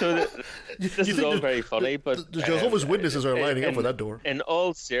 this is all very funny, but the Jehovah's Witnesses are lining up for that door. In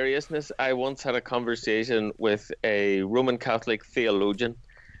all seriousness, I once had a conversation with a Roman Catholic theologian,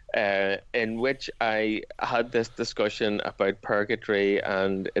 in which I had this discussion about purgatory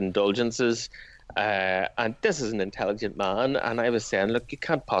and indulgences. And this is an intelligent man, and I was saying, look, you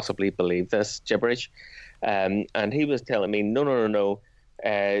can't possibly believe this gibberish. And he was telling me, no.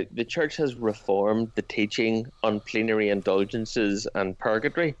 The church has reformed the teaching on plenary indulgences and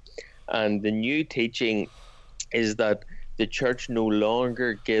purgatory. And the new teaching is that the church no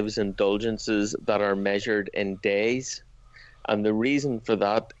longer gives indulgences that are measured in days. And the reason for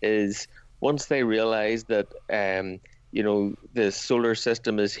that is once they realize that, the solar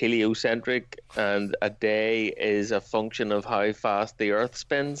system is heliocentric and a day is a function of how fast the Earth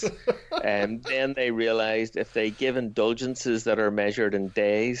spins, and then they realized if they give indulgences that are measured in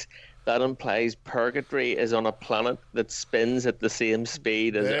days, that implies purgatory is on a planet that spins at the same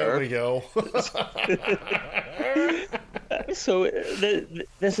speed as there Earth. We go. So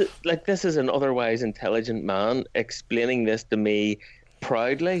this is an otherwise intelligent man explaining this to me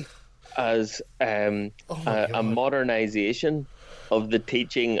proudly as a modernization of the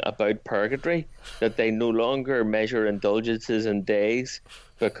teaching about purgatory, that they no longer measure indulgences in days,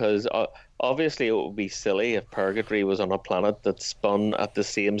 because obviously it would be silly if purgatory was on a planet that spun at the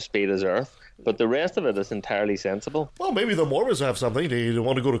same speed as Earth. But the rest of it is entirely sensible. Well, maybe the Mormons have something. They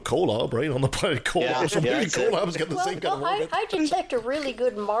want to go to Kolob, right? On the planet Kolob. Yeah, so maybe Kolob's got the same kind of orbit. I detect a really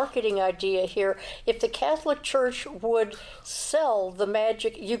good marketing idea here. If the Catholic Church would sell the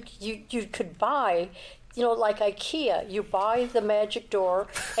magic, you could buy, like IKEA, you buy the magic door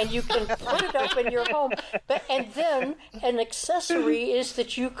and you can put it up in your home. And then an accessory is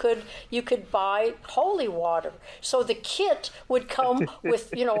that you could buy holy water. So the kit would come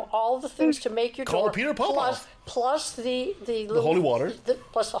with all the things to make your Call door. Peter Popoff. Plus the holy water.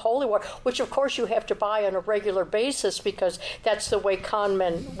 Plus the holy water, which of course you have to buy on a regular basis because that's the way con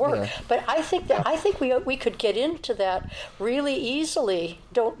men work. Yeah. But I think we could get into that really easily,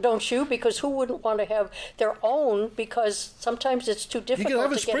 don't you? Because who wouldn't want to have their own? Because sometimes it's too difficult to get out. You can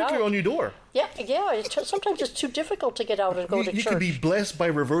have a sprinkler on your door. Yeah. Sometimes it's too difficult to get out and go to church. You could be blessed by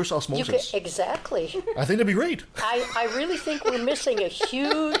reverse osmosis. Exactly. I think that'd be great. I really think we're missing a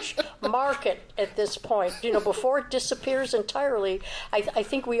huge market at this point. Before it disappears entirely, I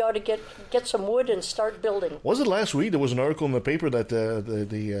think we ought to get some wood and start building. Was it last week? There was an article in the paper that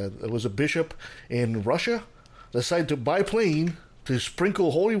there was a bishop in Russia decided to buy plane to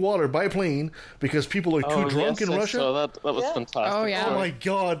sprinkle holy water by plane because people are too drunk in Russia. So that was fantastic. Oh, yeah. Oh, my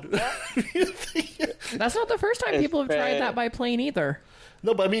God. That's not the first time people have tried that by plane either.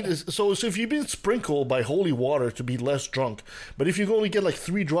 No, but I mean, so if you've been sprinkled by holy water to be less drunk, but if you only get like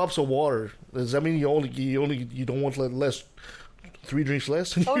 3 drops of water, does that mean you don't want less, 3 drinks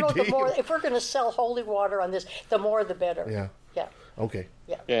less? Oh no, the more, if we're going to sell holy water on this, the more the better. Yeah. Yeah. Okay.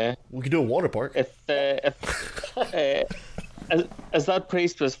 Yeah. We could do a water park. As that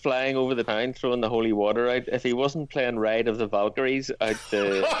priest was flying over the town throwing the holy water out, if he wasn't playing Ride of the Valkyries out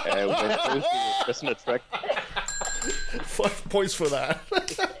the window, he was missing a trick. 5 points for that.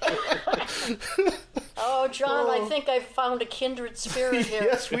 Oh, John, I think I've found a kindred spirit here.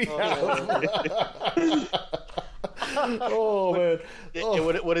 Yes, we have. Oh, man.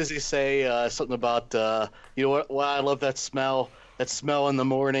 What does he say? Something about, what I love that smell. That smell in the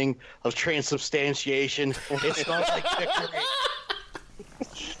morning of transubstantiation. It smells like victory.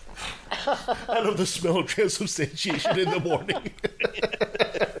 I love the smell of transubstantiation in the morning.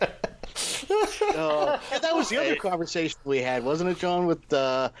 That was the other conversation we had, wasn't it, John? With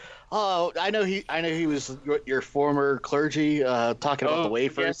I know he was your former clergy talking about the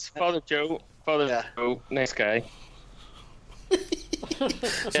wafers. Yes, Father Joe, Joe, nice guy.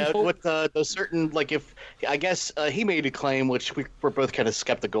 Yeah, with the certain, like, if I guess he made a claim, which we're both kind of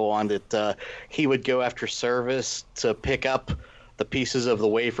skeptical on, that he would go after service to pick up the pieces of the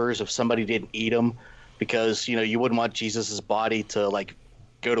wafers if somebody didn't eat them, because you wouldn't want Jesus's body to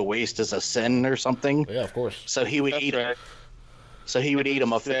go to waste as a sin or something. Yeah, of course. So he would eat them. So he would eat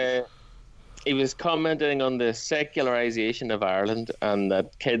them up. He was commenting on the secularization of Ireland and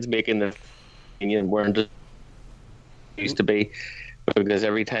that kids making the communion weren't used to be, because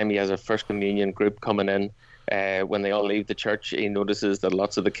every time he has a First Communion group coming in, when they all leave the church, he notices that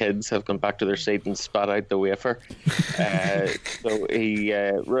lots of the kids have gone back to their seat and spat out the wafer. So he,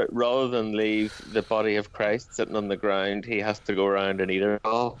 rather than leave the body of Christ sitting on the ground, he has to go around and eat it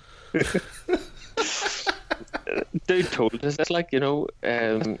all. Dude told us, I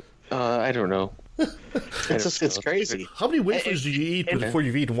don't know. It's crazy. How many wafers do you eat before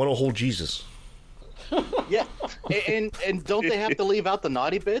you've eaten one whole Jesus? Yeah, and don't they have to leave out the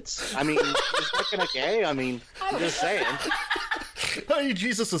naughty bits? I mean, is that kind of gay? I mean, I'm just saying. I eat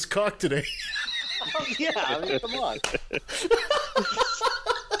Jesus' cock today. Yeah, I mean, come on.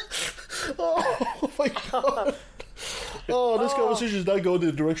 Oh, this conversation is not going in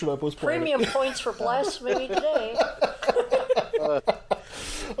the direction I was planning. Premium points for blasphemy today.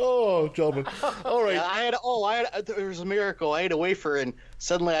 Oh, gentlemen. All right. Yeah, there was a miracle. I ate a wafer and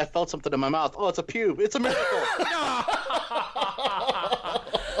suddenly I felt something in my mouth. Oh, it's a pube. It's a miracle.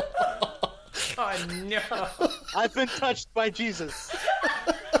 Oh, no. I've been touched by Jesus.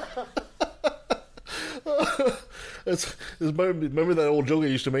 Remember that old joke I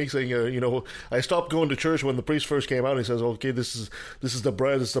used to make saying, I stopped going to church when the priest first came out. And he says, okay, this is the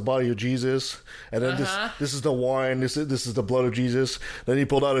bread, this is the body of Jesus. And then this is the wine, this is the blood of Jesus. Then he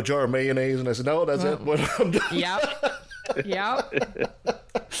pulled out a jar of mayonnaise and I said, no, that's it. I'm done. Yep.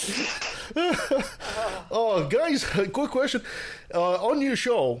 Oh, guys, quick question. On your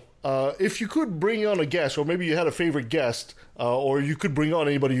show, if you could bring on a guest, or maybe you had a favorite guest, or you could bring on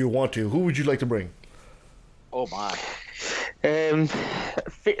anybody you want to, who would you like to bring? Oh, my.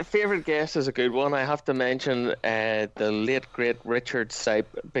 Favorite guest is a good one. I have to mention the late, great Richard Sipe,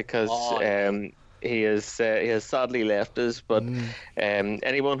 because he has sadly left us. But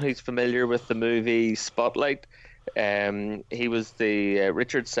anyone who's familiar with the movie Spotlight, he was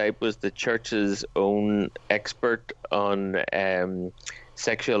Richard Sipe was the church's own expert on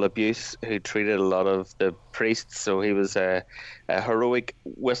sexual abuse, who treated a lot of the priests. So he was a heroic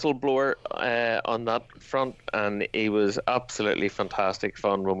whistleblower on that front, and he was absolutely fantastic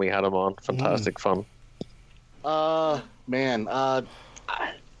fun when we had him on. Fantastic fun. Man, the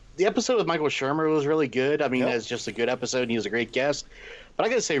episode with Michael Shermer was really good. I mean, it's just a good episode, and he was a great guest. But I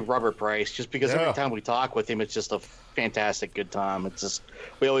gotta say Robert Price, just because every time we talk with him, it's just a fantastic good time. It's just,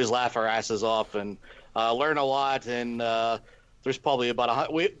 we always laugh our asses off and learn a lot, and there's probably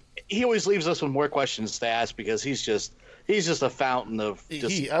about he always leaves us with more questions to ask, because he's just a fountain of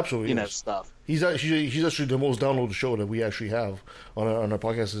he absolutely stuff. He's actually the most downloaded show that we actually have on our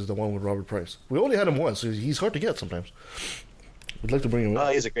podcast is the one with Robert Price. We only had him once. So he's hard to get sometimes. We'd like to bring him.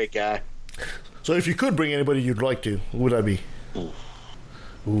 Oh, he's a great guy. So if you could bring anybody you'd like to, who would that be?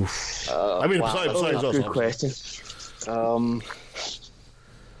 Oof. I mean, besides us. Good question.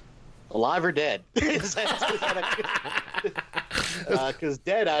 Alive or dead? Because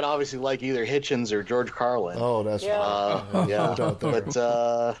dead, I'd obviously like either Hitchens or George Carlin. Oh, that's yeah. But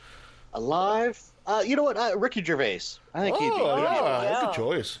alive, you know what? Ricky Gervais. I think he'd be. Good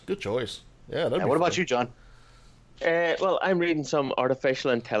choice. Good choice. Yeah. What about you, John? Well, I'm reading some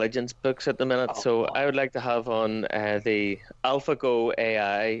artificial intelligence books at the minute, so I would like to have on the AlphaGo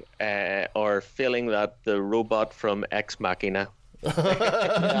AI, or failing that, the robot from Ex Machina. Yeah,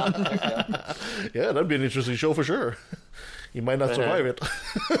 that'd be an interesting show for sure. You might not survive it.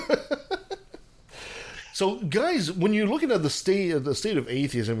 So, guys, when you're looking at the state of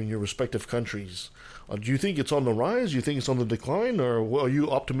atheism in your respective countries, do you think it's on the rise? Do you think it's on the decline? Or are you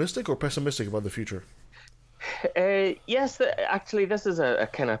optimistic or pessimistic about the future? Yes, actually, this is a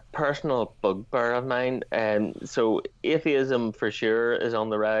kind of personal bugbear of mine. So atheism for sure is on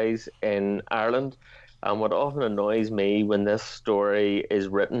the rise in Ireland. And what often annoys me when this story is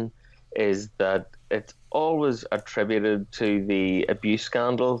written is that it's always attributed to the abuse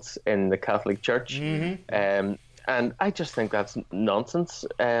scandals in the Catholic Church. Mm-hmm. And I just think that's nonsense.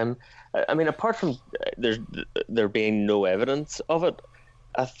 I mean, apart from there being no evidence of it,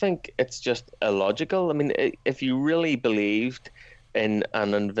 I think it's just illogical. I mean, if you really believed in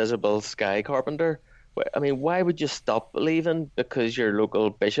an invisible sky carpenter, I mean, why would you stop believing because your local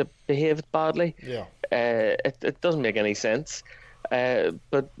bishop behaved badly? Yeah, it doesn't make any sense.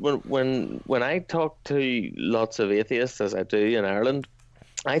 But when I talk to lots of atheists, as I do in Ireland,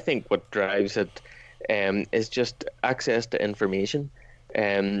 I think what drives it is just access to information.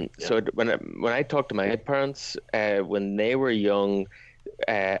 So when I talk to my parents, when they were young,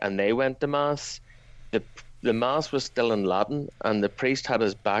 and they went to Mass, the Mass was still in Latin, and the priest had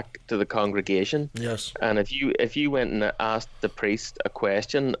his back to the congregation. Yes. And if you went and asked the priest a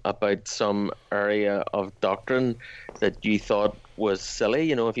question about some area of doctrine that you thought was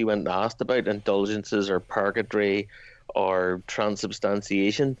silly, if you went and asked about indulgences or purgatory or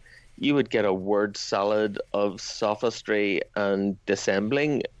transubstantiation, you would get a word salad of sophistry and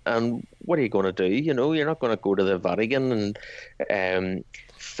dissembling. And what are you going to do? You're not going to go to the Vatican and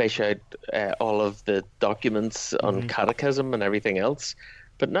fish out all of the documents on catechism and everything else.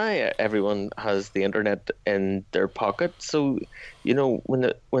 But now everyone has the internet in their pocket. So, when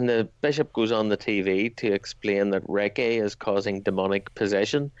the bishop goes on the TV to explain that Reiki is causing demonic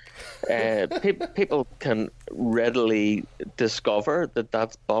possession, people can readily discover that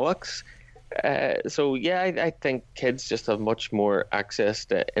that's bollocks. So, yeah, I think kids just have much more access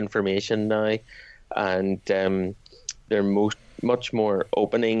to information now, and they're much more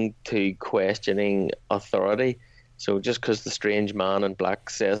opening to questioning authority. So just because the strange man in black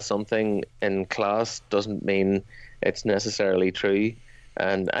says something in class doesn't mean it's necessarily true.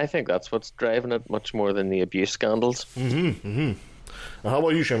 And I think that's what's driving it much more than the abuse scandals. How about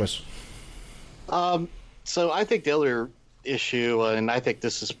you, Seamus? So I think the other issue, and I think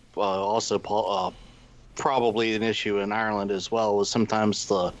this is also probably an issue in Ireland as well, is sometimes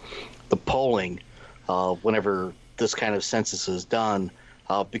the polling whenever this kind of census is done.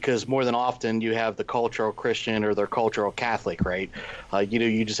 Because more than often you have the cultural Christian or the cultural Catholic, right?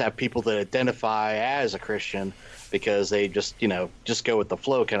 You just have people that identify as a Christian because they just go with the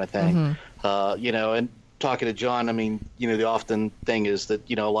flow kind of thing. And talking to John, I mean, the often thing is that,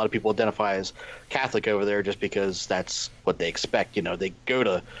 a lot of people identify as Catholic over there just because that's what they expect. They go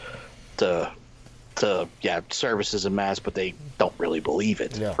to services and mass, but they don't really believe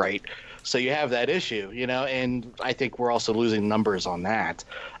it, right? So you have that issue, and I think we're also losing numbers on that.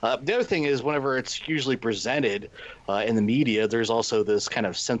 The other thing is whenever it's usually presented in the media, there's also this kind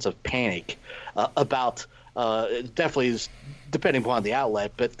of sense of panic about definitely depending upon the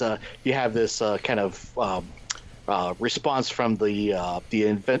outlet, but you have this kind of response from the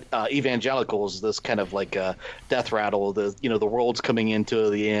evangelicals, this kind of like death rattle, the world's coming into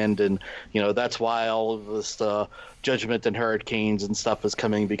the end, and that's why all of this judgment and hurricanes and stuff is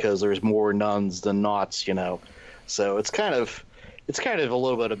coming, because there's more nuns than naughts, so it's kind of a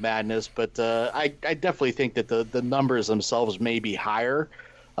little bit of madness, but I definitely think that the numbers themselves may be higher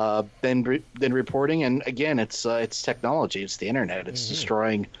than reporting, and again, it's technology, it's the internet, it's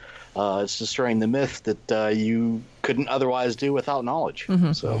destroying the myth that you couldn't otherwise do without knowledge.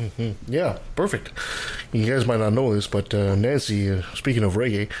 Yeah, perfect. You guys might not know this, but Nancy, speaking of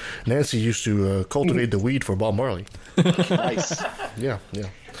reggae, Nancy used to cultivate the weed for Bob Marley. Nice. Yeah.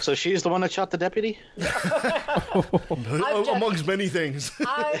 So she's the one that shot the deputy? Amongst many things.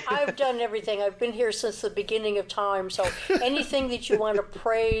 I've done everything. I've been here since the beginning of time, so anything that you want to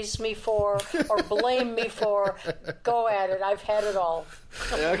praise me for or blame me for, go at it. I've had it all.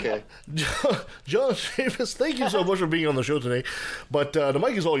 Okay. John Seamus, thank you so much for being on the show today. But the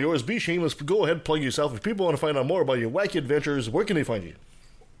mic is all yours. Be shameless. Go ahead, plug yourself. If people want to find out more about your wacky adventures, where can they find you?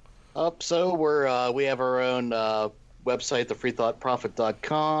 So we have our own website,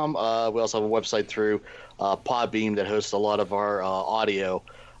 thefreethoughtprophet.com. We also have a website through Podbeam that hosts a lot of our audio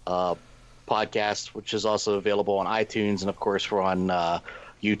podcasts, which is also available on iTunes, and of course we're on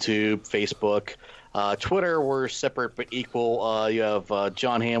YouTube, Facebook. Twitter, we're separate but equal. You have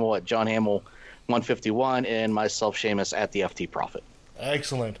John Hamill at John Hamill 151 and myself, Seamus, at the FT Prophet.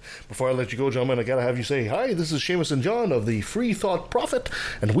 Excellent. Before I let you go, gentlemen, I gotta have you say hi. This is Seamus and John of the Free Thought Prophet,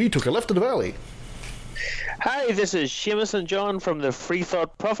 and we took a left to the valley. Hi, this is Seamus and John from the Free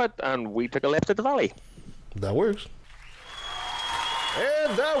Thought Prophet, and we took a left at the valley. That works.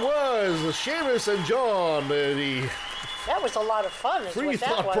 And that was Seamus and John, that was a lot of fun. Free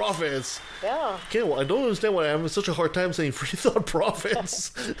Thought Prophets. Yeah. I don't understand why I'm having such a hard time saying Free Thought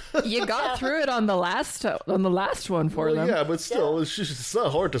Prophets. You got through it on the last one for them. Yeah, but still, it's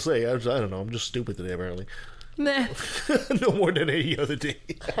not hard to say. I don't know. I'm just stupid today, apparently. Nah. No more than any other day.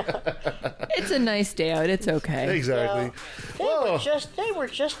 It's a nice day out. It's okay. Exactly. They were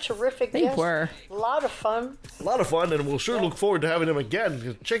just terrific. They were. A lot of fun. And we'll sure look forward to having them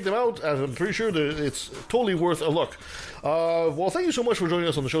again. Check them out, and I'm pretty sure that it's totally worth a look. Well, thank you so much for joining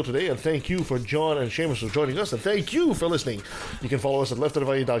us on the show today, and thank you for John and Seamus for joining us, and thank you for listening. You can follow us at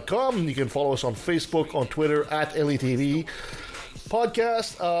leftofthevalley.com. You can follow us on Facebook, on Twitter, at LATV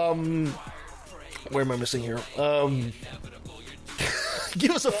Podcast. Where am I missing here?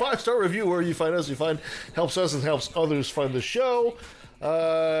 Give us a 5-star review where you find us. Helps us and helps others find the show.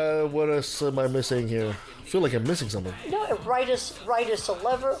 What else am I missing here? I feel like I'm missing something. No, write us a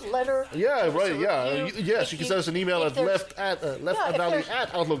letter. Yeah, right. Yeah, yes. You can send us an email at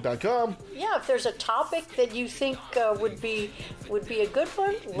leftvalley@outlook.com. Yeah, if there's a topic that you think would be a good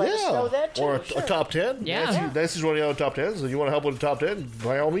one, let us know that too. Or a top 10. Yeah. Nancy's running out of top 10s. So you want to help with the top 10?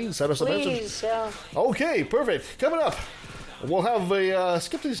 By all means, send us a message. Please, yeah. Okay, perfect. Coming up, we'll have a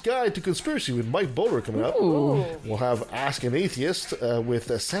Skeptic's Guide to Conspiracy with Mike Bowler coming up. Ooh. We'll have Ask an Atheist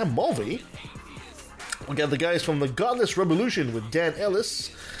with Sam Mulvey. We'll get the guys from the Godless Revolution with Dan Ellis.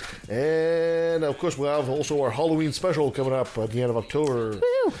 And, of course, we'll have also our Halloween special coming up at the end of October.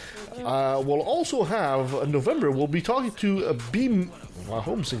 We'll also have, in November, we'll be talking to I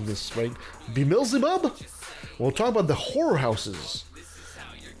hope I'm saying this right, Beelzebub. We'll talk about the horror houses.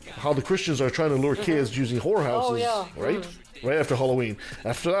 How the Christians are trying to lure kids using horror houses, right? Right after Halloween.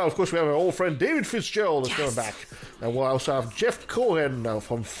 After that, of course, we have our old friend David Fitzgerald is coming back. And we'll also have Jeff Cohen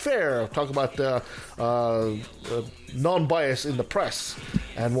from FAIR talk about non-bias in the press.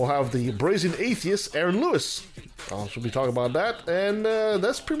 And we'll have the brazen atheist, Aaron Lewis. We'll be talking about that. And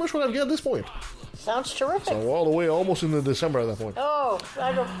that's pretty much what I've got at this point. Sounds terrific. So we're all the way almost into December at that point. Oh,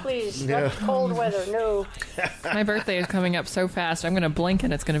 I don't, please. Yeah. Not cold weather, no. My birthday is coming up so fast. I'm going to blink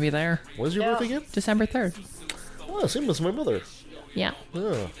and it's going to be there. When's your birthday again? December 3rd. Oh, same as my mother. Yeah.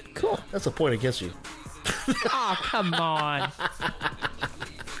 Oh, cool. That's a point against you. Oh, come on.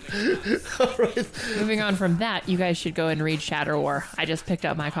 All right. Moving on from that, you guys should go and read Shadow War. I just picked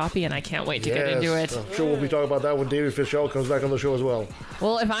up my copy and I can't wait to get into it. I'm sure we'll be talking about that when David Fitzgerald comes back on the show as well.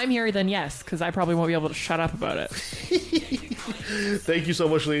 Well, if I'm here, then yes, because I probably won't be able to shut up about it. Thank you so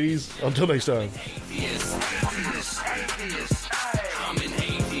much, ladies. Until next time.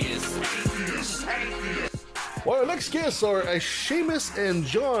 Well, our next guests are Seamus and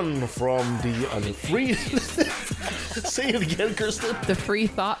John from the Free... Say it again, Kirsten. The Free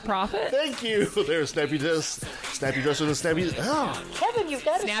Thought Prophet. Thank you. There's Snappy Dressers and Snappy... Oh. Kevin, you've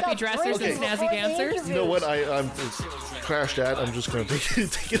got to Snappy Dressers and Snazzy Dancers. You know what? I'm crashed at. I'm just going to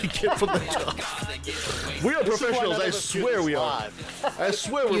take it again from the top. We are professionals. I swear we are. I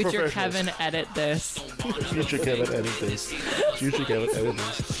swear we're Future professionals. Kevin, edit this. Future Kevin, edit this. Future Kevin, edit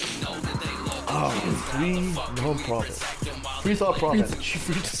this. Oh, free non-profit. Free thought profit.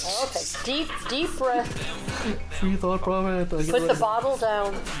 Okay, deep breath. Free thought profit. Put the bottle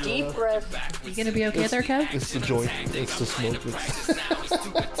down. Deep breath. You gonna be okay there, Kev? It's the joint. It's the smoke.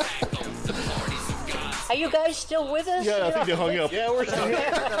 Are you guys still with us? Yeah, I think they hung up. Yeah, we're still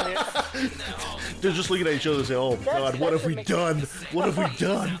here. They're just looking at each other and saying, "Oh God, what have we done? What have we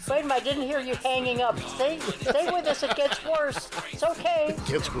done?" Wait a minute, I didn't hear you hanging up. Stay with us. It gets worse. It's okay. It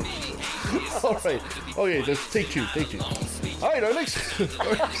gets worse. All right. Okay, let's take two. All right, our next.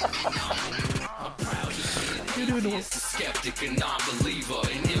 Skeptic and non-believer,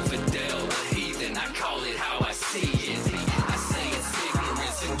 and